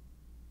history.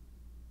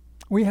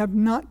 We have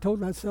not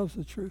told ourselves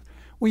the truth.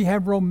 We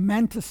have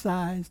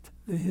romanticized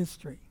the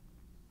history.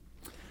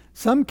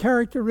 Some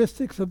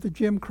characteristics of the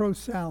Jim Crow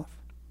South: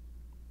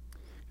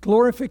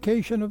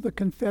 glorification of the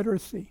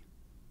Confederacy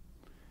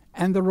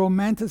and the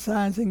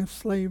romanticizing of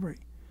slavery,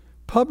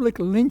 public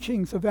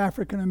lynchings of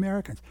African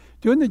Americans.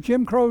 During the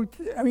Jim Crow,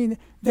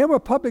 there were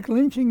public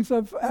lynchings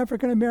of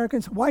African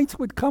Americans. Whites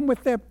would come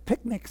with their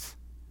picnics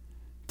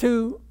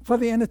for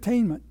the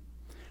entertainment.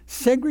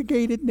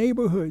 Segregated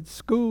neighborhoods,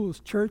 schools,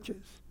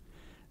 churches.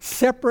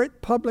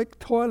 Separate public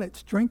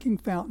toilets, drinking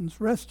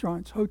fountains,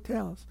 restaurants,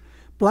 hotels.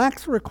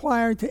 Blacks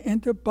required to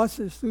enter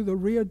buses through the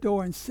rear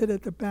door and sit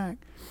at the back.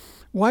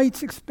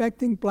 Whites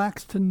expecting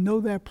blacks to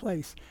know their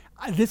place.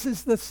 This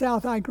is the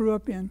South I grew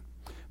up in.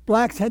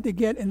 Blacks had to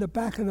get in the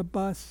back of the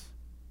bus.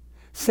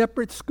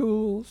 Separate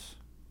schools,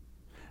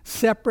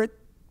 separate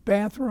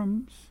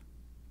bathrooms,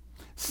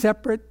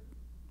 separate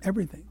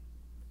everything.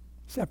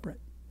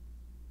 Separate.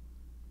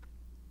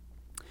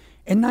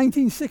 In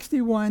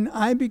 1961,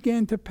 I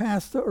began to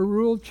pastor a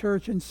rural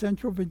church in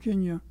Central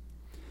Virginia.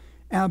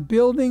 Our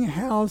building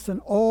housed an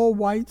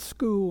all-white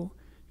school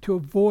to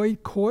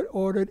avoid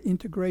court-ordered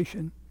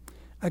integration,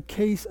 a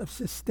case of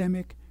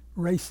systemic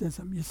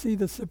racism. You see,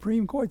 the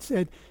Supreme Court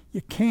said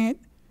you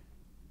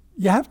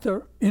have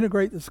to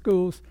integrate the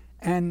schools,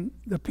 and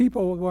the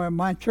people where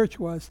my church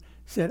was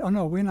said, oh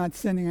no, we're not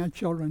sending our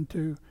children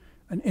to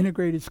an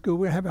integrated school.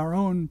 We have our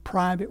own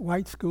private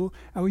white school,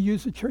 and we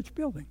use the church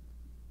building.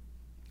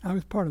 I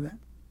was part of that.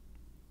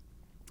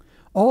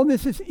 All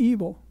this is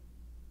evil.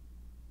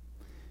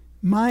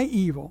 My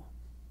evil.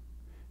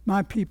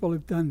 My people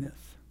have done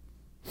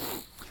this.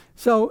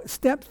 So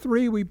step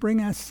 3, we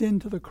bring our sin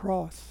to the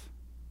cross.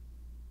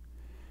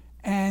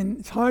 And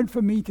it's hard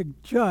for me to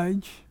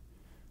judge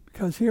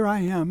because here I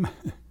am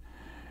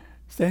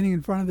standing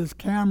in front of this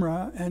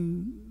camera,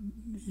 and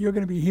you're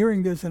going to be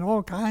hearing this in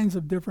all kinds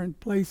of different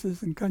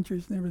places and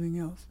countries and everything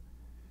else.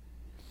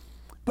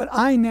 But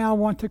I now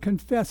want to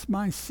confess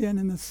my sin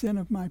and the sin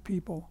of my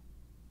people.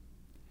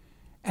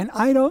 And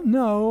I don't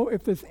know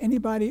if there's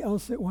anybody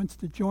else that wants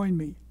to join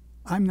me.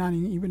 I'm not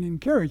even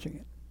encouraging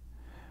it.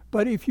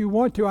 But if you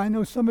want to, I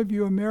know some of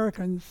you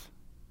Americans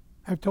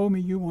have told me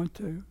you want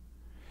to.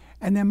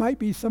 And there might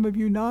be some of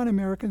you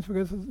non-Americans,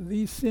 because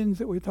these sins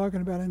that we're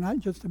talking about are not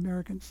just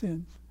American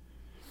sins.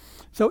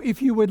 So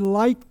if you would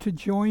like to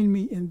join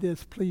me in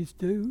this, please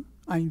do.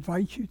 I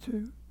invite you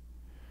to.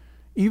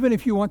 Even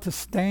if you want to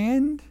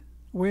stand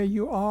where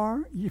you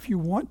are, if you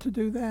want to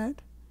do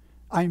that,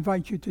 I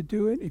invite you to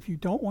do it. If you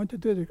don't want to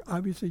do it,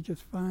 obviously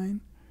just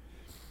fine.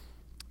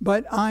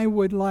 But I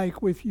would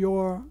like, with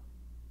your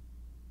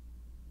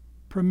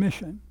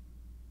permission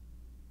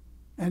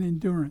and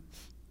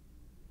endurance,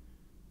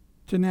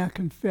 to now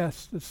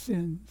confess the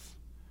sins,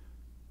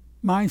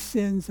 my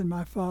sins in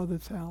my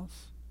Father's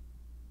house,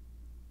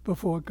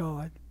 before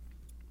God.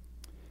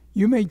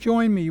 You may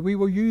join me. We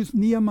will use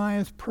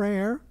Nehemiah's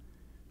prayer,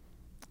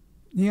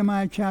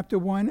 Nehemiah chapter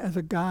 1, as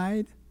a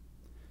guide.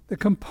 The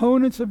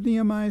components of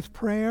Nehemiah's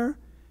prayer: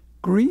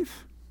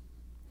 grief,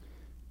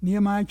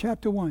 Nehemiah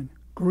chapter 1,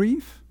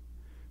 grief,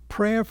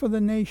 prayer for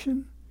the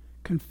nation,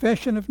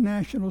 confession of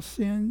national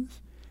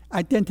sins,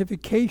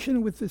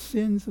 identification with the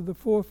sins of the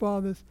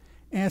forefathers,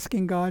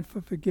 asking God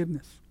for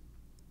forgiveness.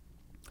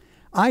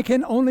 I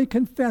can only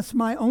confess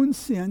my own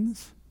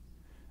sins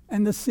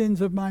and the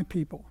sins of my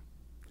people.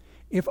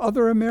 If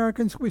other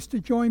Americans wish to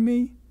join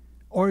me,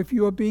 or if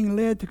you are being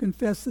led to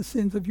confess the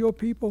sins of your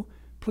people,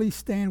 please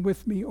stand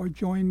with me or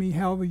join me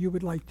however you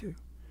would like to.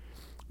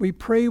 We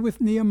pray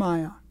with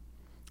Nehemiah,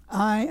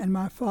 I and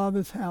my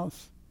Father's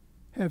house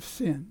have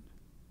sinned.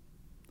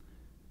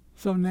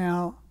 So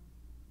now,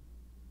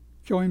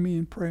 join me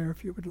in prayer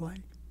if you would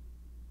like.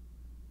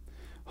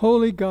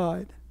 Holy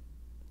God,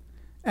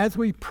 as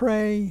we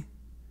pray,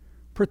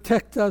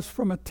 protect us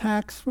from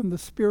attacks from the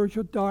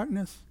spiritual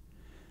darkness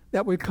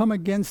that would come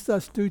against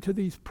us due to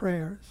these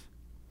prayers.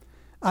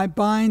 I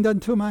bind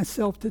unto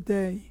myself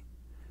today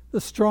the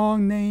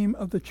strong name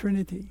of the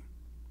Trinity,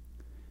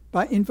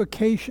 by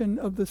invocation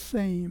of the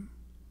same,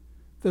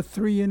 the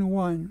three in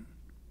one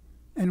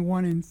and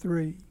one in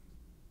three.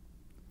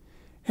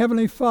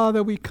 Heavenly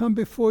Father, we come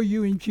before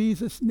you in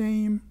Jesus'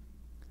 name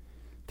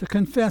to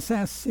confess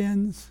our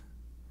sins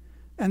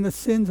and the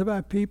sins of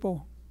our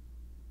people.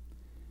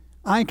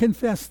 I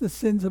confess the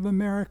sins of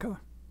America.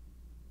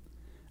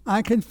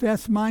 I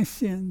confess my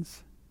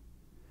sins.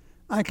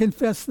 I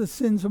confess the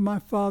sins of my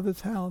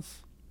Father's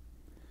house.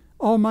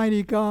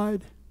 Almighty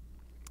God,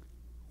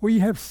 we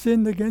have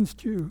sinned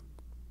against you.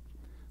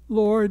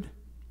 Lord,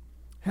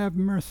 have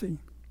mercy.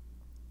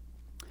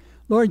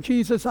 Lord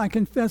Jesus, I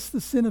confess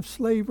the sin of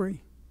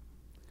slavery.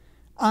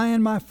 I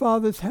and my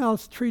Father's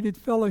house treated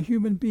fellow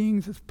human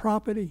beings as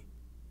property.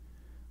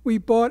 We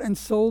bought and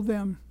sold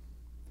them.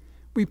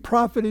 We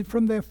profited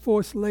from their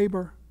forced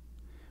labor.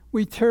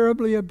 We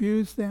terribly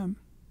abused them.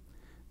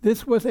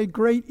 This was a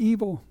great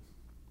evil.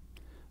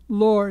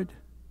 Lord,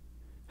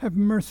 have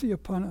mercy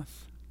upon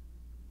us.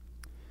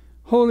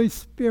 Holy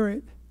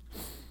Spirit,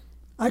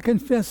 I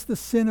confess the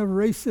sin of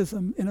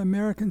racism in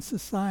American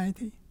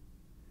society.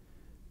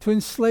 To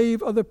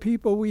enslave other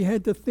people, we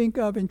had to think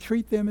of and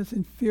treat them as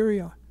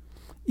inferior,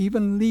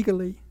 even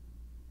legally.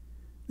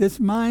 This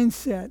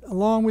mindset,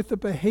 along with the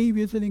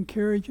behaviors it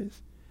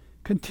encourages,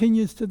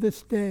 continues to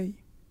this day.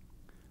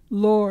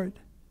 Lord,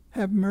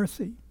 have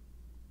mercy.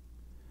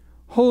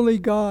 Holy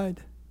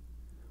God,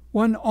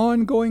 one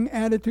ongoing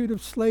attitude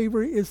of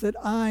slavery is that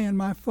I and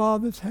my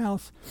Father's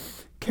house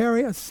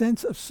carry a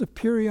sense of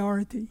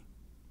superiority.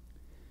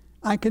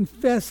 I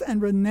confess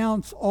and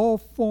renounce all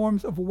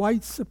forms of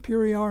white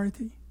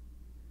superiority.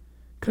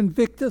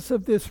 Convict us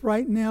of this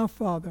right now,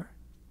 Father.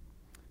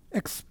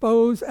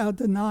 Expose our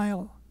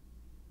denial.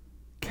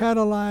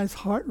 Catalyze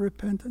heart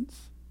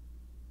repentance.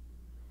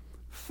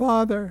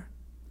 Father,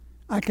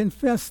 I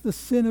confess the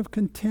sin of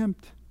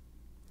contempt.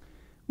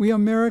 We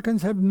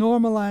Americans have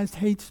normalized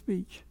hate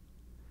speech.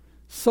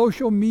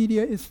 Social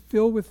media is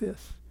filled with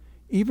this,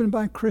 even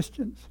by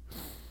Christians.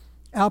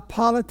 Our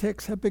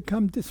politics have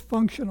become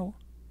dysfunctional.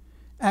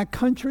 Our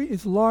country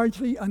is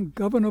largely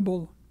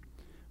ungovernable.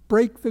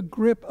 Break the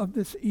grip of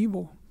this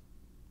evil.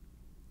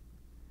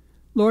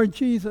 Lord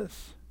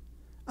Jesus,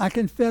 I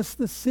confess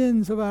the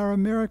sins of our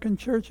American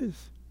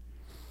churches.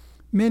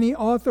 Many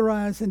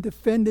authorized and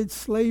defended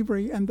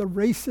slavery and the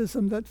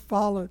racism that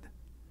followed.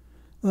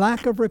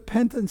 Lack of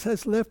repentance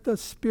has left us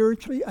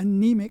spiritually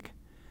anemic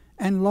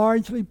and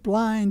largely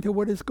blind to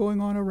what is going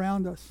on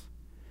around us.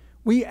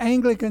 We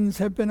Anglicans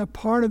have been a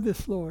part of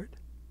this, Lord.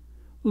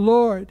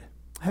 Lord,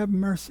 have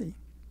mercy.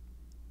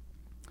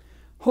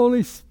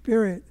 Holy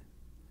Spirit,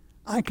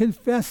 I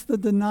confess the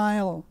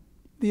denial,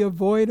 the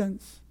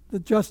avoidance, the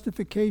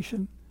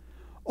justification,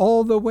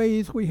 all the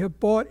ways we have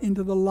bought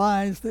into the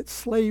lies that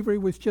slavery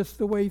was just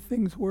the way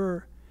things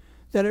were,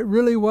 that it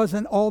really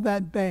wasn't all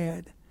that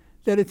bad,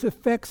 that its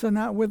effects are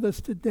not with us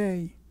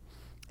today.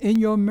 In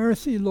your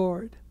mercy,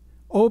 Lord,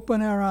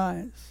 open our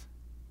eyes.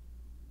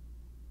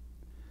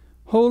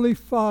 Holy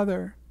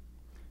Father,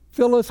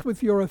 fill us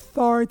with your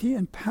authority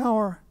and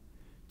power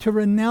to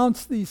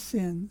renounce these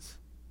sins.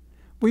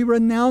 We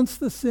renounce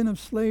the sin of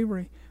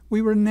slavery. We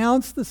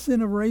renounce the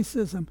sin of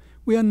racism.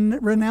 We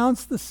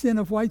renounce the sin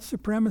of white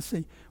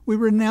supremacy. We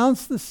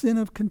renounce the sin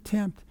of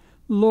contempt.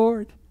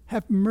 Lord,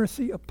 have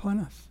mercy upon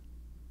us.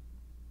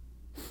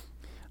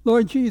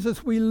 Lord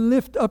Jesus, we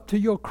lift up to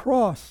your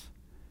cross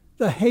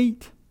the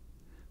hate,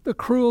 the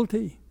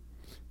cruelty,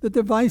 the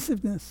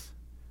divisiveness,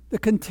 the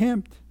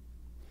contempt.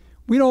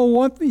 We don't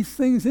want these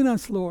things in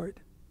us, Lord.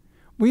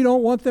 We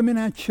don't want them in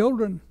our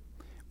children.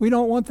 We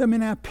don't want them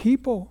in our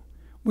people.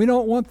 We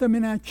don't want them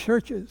in our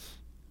churches.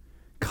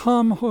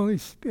 Come, Holy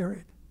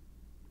Spirit.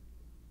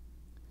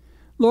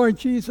 Lord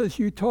Jesus,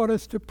 you taught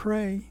us to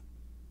pray.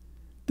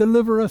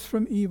 Deliver us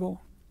from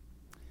evil.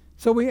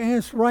 So we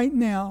ask right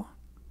now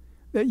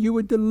that you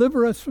would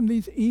deliver us from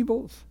these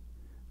evils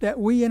that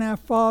we in our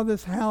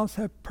Father's house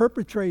have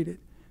perpetrated,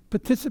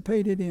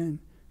 participated in,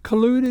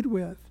 colluded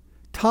with,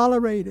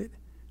 tolerated,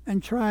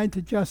 and tried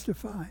to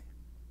justify.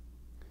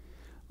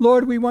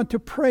 Lord, we want to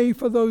pray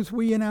for those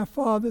we in our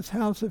Father's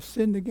house have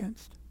sinned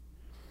against.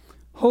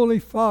 Holy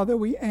Father,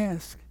 we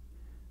ask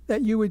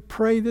that you would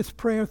pray this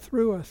prayer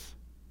through us.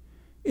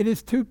 It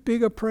is too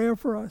big a prayer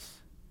for us.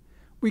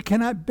 We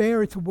cannot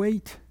bear its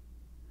weight.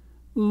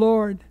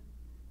 Lord,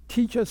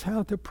 teach us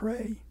how to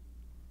pray.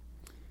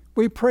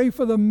 We pray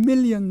for the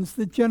millions,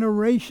 the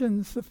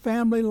generations, the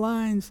family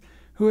lines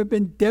who have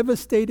been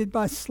devastated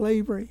by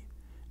slavery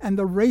and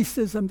the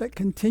racism that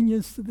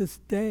continues to this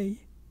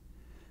day.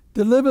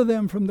 Deliver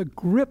them from the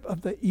grip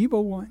of the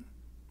evil one,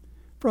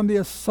 from the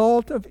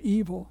assault of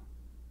evil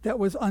that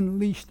was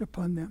unleashed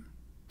upon them.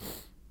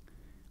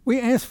 We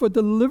ask for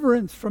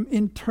deliverance from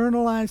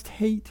internalized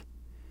hate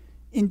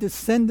in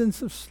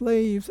descendants of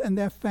slaves and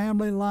their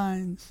family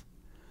lines.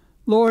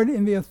 Lord,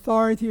 in the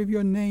authority of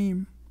your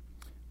name,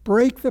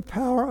 break the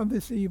power of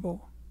this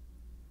evil.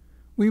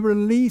 We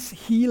release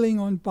healing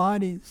on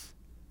bodies,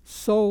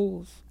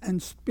 souls,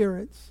 and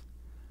spirits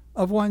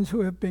of ones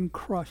who have been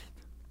crushed.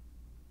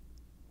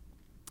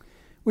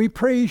 We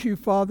praise you,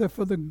 Father,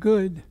 for the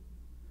good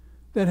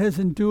that has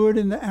endured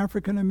in the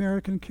African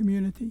American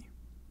community.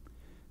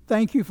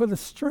 Thank you for the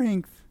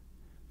strength,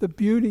 the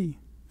beauty,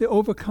 the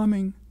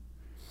overcoming.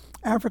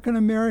 African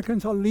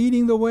Americans are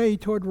leading the way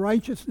toward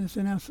righteousness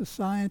in our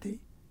society.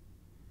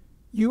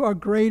 You are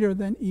greater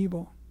than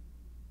evil.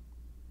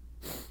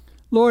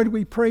 Lord,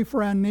 we pray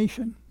for our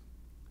nation.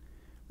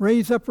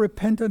 Raise up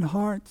repentant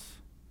hearts.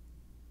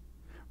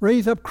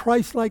 Raise up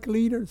Christ-like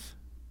leaders.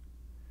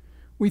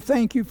 We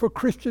thank you for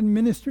Christian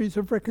ministries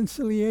of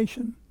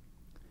reconciliation.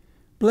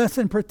 Bless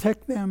and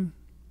protect them.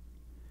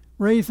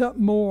 Raise up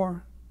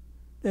more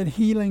that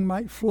healing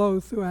might flow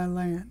through our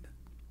land.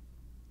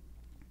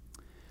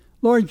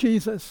 Lord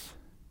Jesus,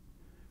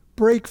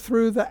 break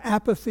through the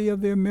apathy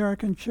of the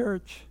American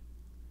church.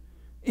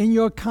 In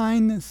your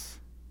kindness,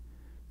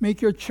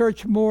 make your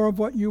church more of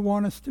what you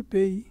want us to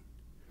be.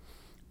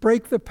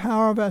 Break the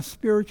power of our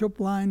spiritual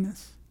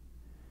blindness.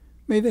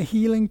 May the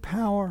healing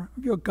power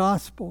of your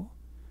gospel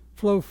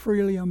flow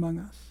freely among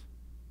us.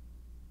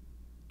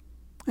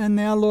 And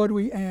now, Lord,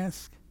 we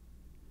ask,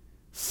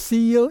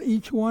 seal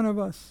each one of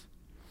us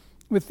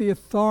with the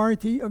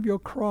authority of your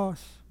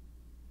cross.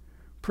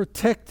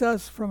 Protect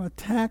us from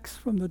attacks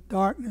from the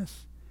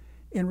darkness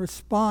in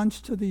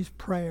response to these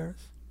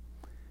prayers.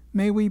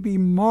 May we be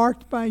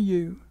marked by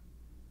you,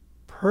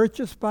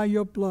 purchased by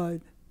your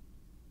blood,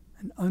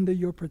 and under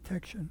your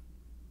protection.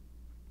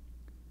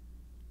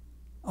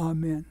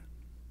 Amen.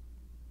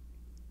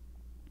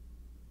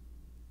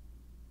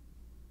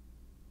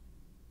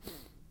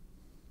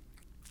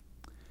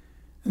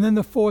 And then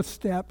the fourth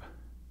step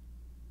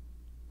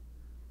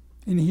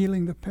in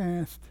healing the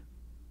past.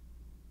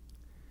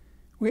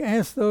 We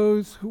ask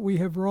those who we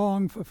have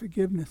wronged for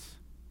forgiveness.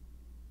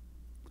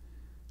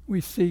 We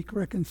seek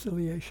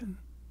reconciliation.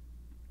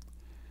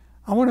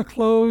 I want to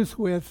close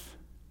with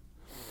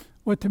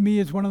what to me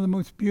is one of the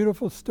most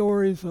beautiful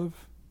stories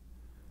of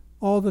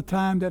all the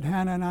time that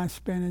Hannah and I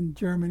spent in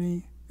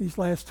Germany these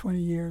last 20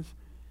 years.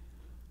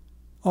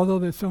 Although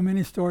there's so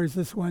many stories,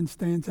 this one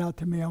stands out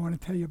to me. I want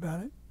to tell you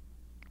about it.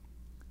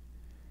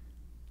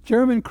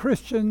 German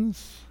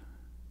Christians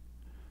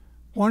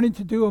wanted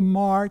to do a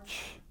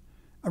march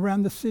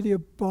around the city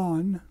of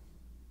Bonn.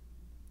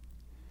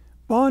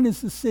 Bonn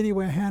is the city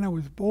where Hannah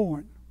was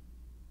born.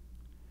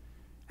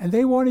 And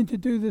they wanted to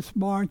do this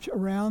march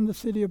around the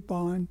city of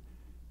Bonn,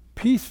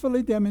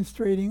 peacefully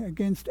demonstrating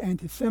against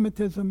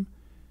anti-Semitism,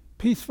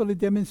 peacefully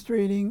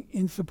demonstrating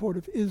in support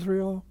of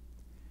Israel.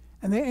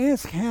 And they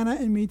asked Hannah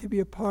and me to be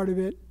a part of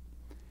it.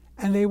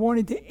 And they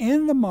wanted to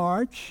end the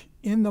march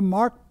in the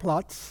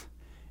Marktplatz,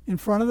 in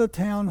front of the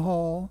town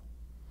hall,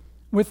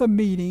 with a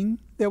meeting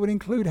that would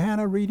include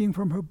Hannah reading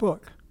from her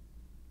book.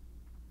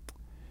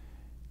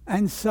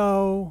 And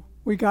so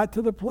we got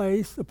to the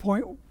place, the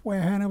point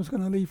where Hannah was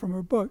going to read from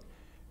her book.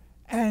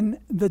 And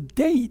the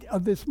date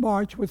of this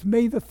march was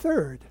May the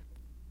 3rd.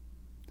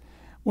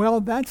 Well,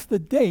 that's the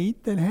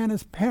date that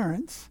Hannah's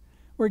parents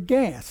were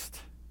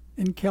gassed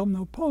in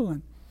Chełmno,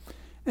 Poland.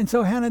 And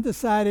so Hannah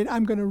decided,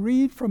 I'm going to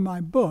read from my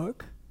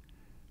book,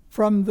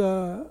 from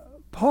the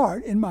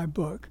part in my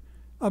book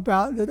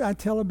about that I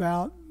tell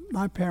about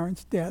my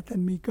parents' death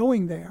and me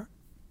going there.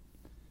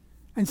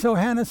 And so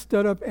Hannah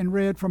stood up and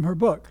read from her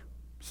book.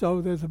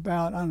 So there's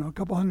about, a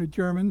couple hundred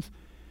Germans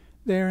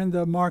there in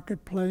the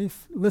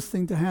marketplace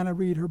listening to Hannah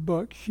read her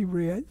book. She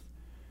read.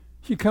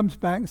 She comes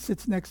back and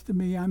sits next to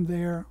me. I'm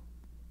there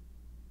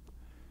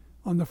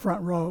on the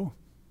front row.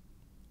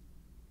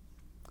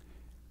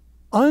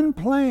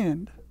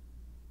 Unplanned,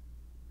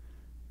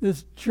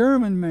 this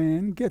German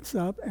man gets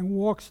up and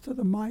walks to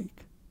the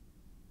mic.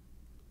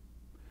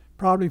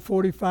 Probably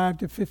 45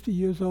 to 50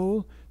 years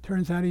old.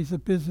 Turns out he's a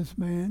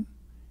businessman.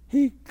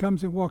 He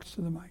comes and walks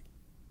to the mic.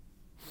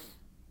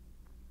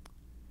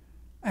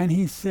 And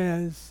he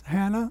says,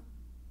 Hannah,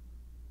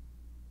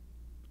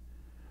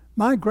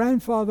 my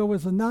grandfather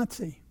was a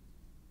Nazi.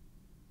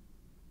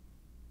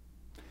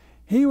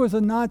 He was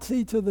a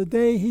Nazi to the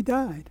day he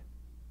died.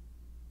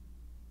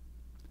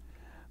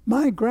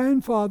 My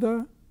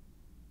grandfather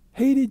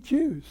hated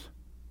Jews.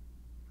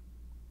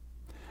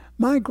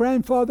 My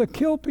grandfather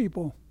killed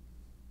people.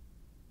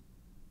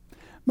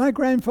 My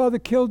grandfather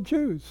killed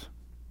Jews.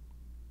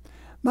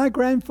 My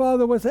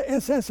grandfather was an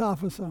SS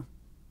officer.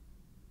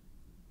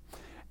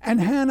 And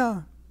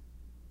Hannah,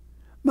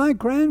 my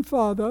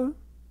grandfather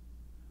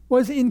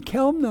was in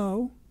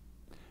Chelmno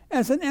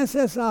as an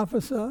SS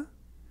officer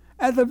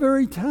at the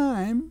very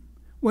time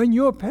when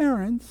your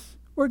parents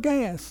were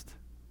gassed.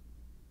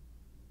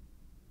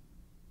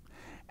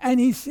 And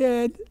he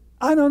said,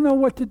 I don't know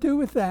what to do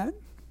with that.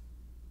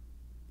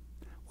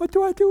 What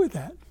do I do with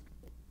that?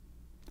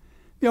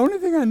 The only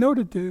thing I know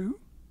to do,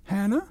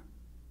 Hannah,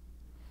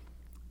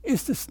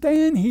 is to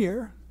stand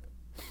here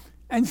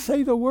and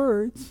say the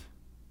words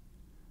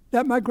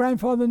that my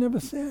grandfather never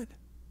said.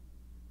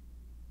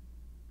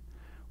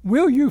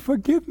 Will you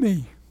forgive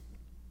me?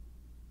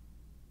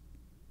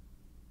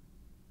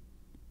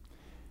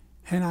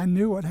 And I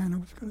knew what Hannah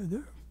was going to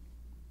do.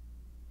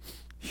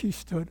 She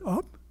stood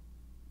up.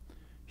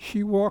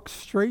 She walked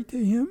straight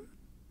to him.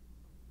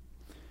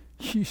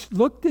 She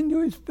looked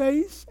into his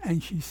face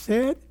and she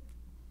said,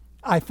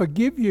 I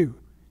forgive you.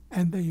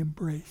 And they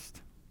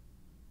embraced.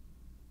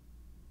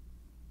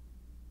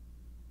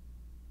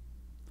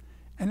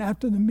 And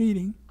after the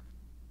meeting,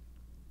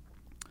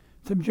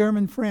 some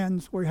German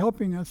friends were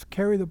helping us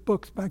carry the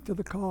books back to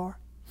the car.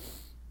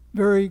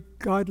 Very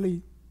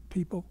godly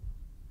people.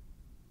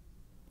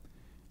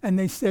 And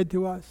they said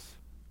to us,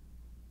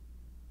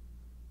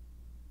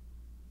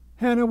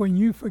 Hannah, when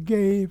you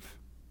forgave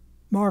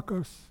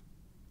Marcos,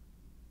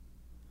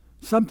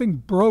 something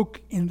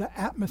broke in the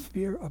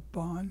atmosphere of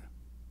Bonn.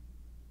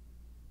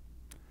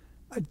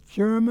 A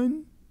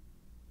German,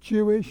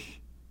 Jewish,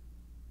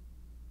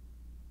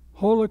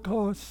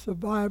 Holocaust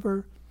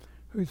survivor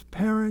whose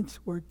parents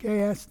were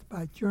gassed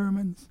by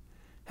Germans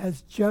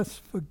has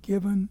just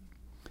forgiven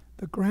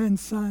the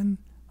grandson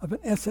of an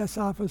SS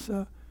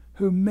officer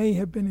who may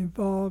have been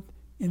involved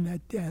in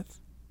that death.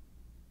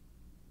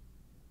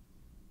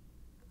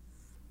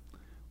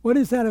 What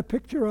is that a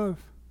picture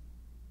of?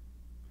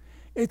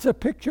 It's a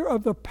picture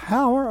of the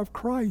power of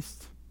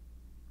Christ.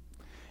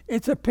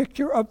 It's a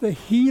picture of the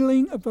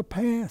healing of the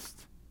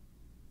past.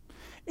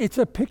 It's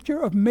a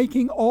picture of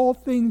making all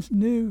things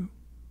new.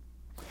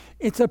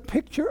 It's a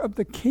picture of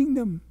the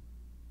kingdom.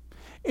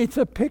 It's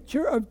a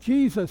picture of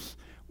Jesus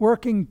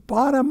working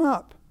bottom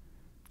up,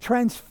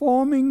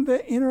 transforming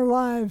the inner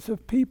lives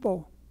of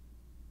people,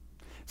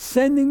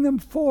 sending them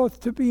forth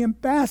to be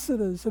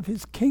ambassadors of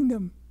his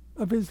kingdom,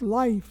 of his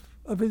life,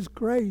 of his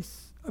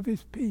grace, of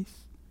his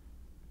peace.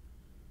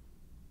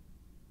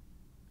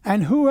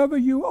 And whoever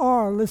you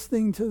are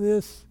listening to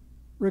this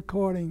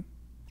recording,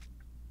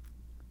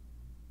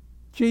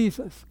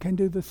 Jesus can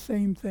do the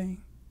same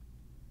thing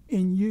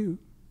in you,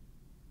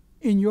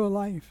 in your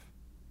life,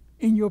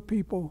 in your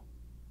people,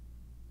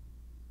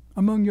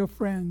 among your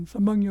friends,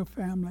 among your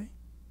family.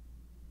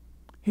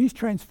 He's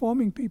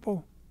transforming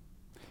people.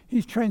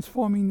 He's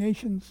transforming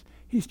nations.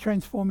 He's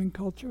transforming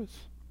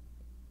cultures.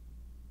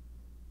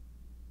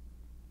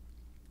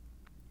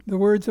 The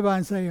words of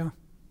Isaiah.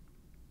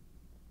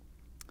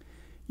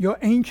 Your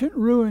ancient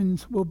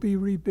ruins will be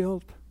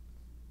rebuilt.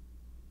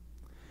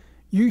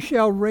 You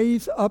shall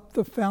raise up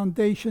the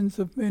foundations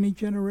of many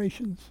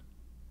generations.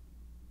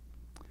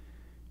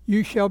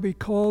 You shall be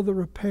called the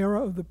repairer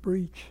of the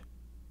breach,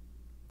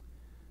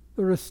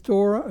 the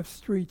restorer of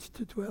streets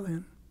to dwell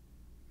in.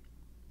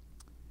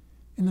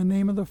 In the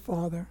name of the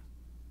Father,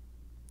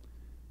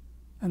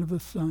 and of the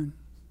Son,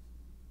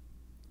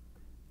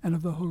 and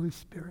of the Holy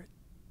Spirit.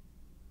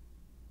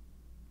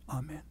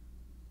 Amen.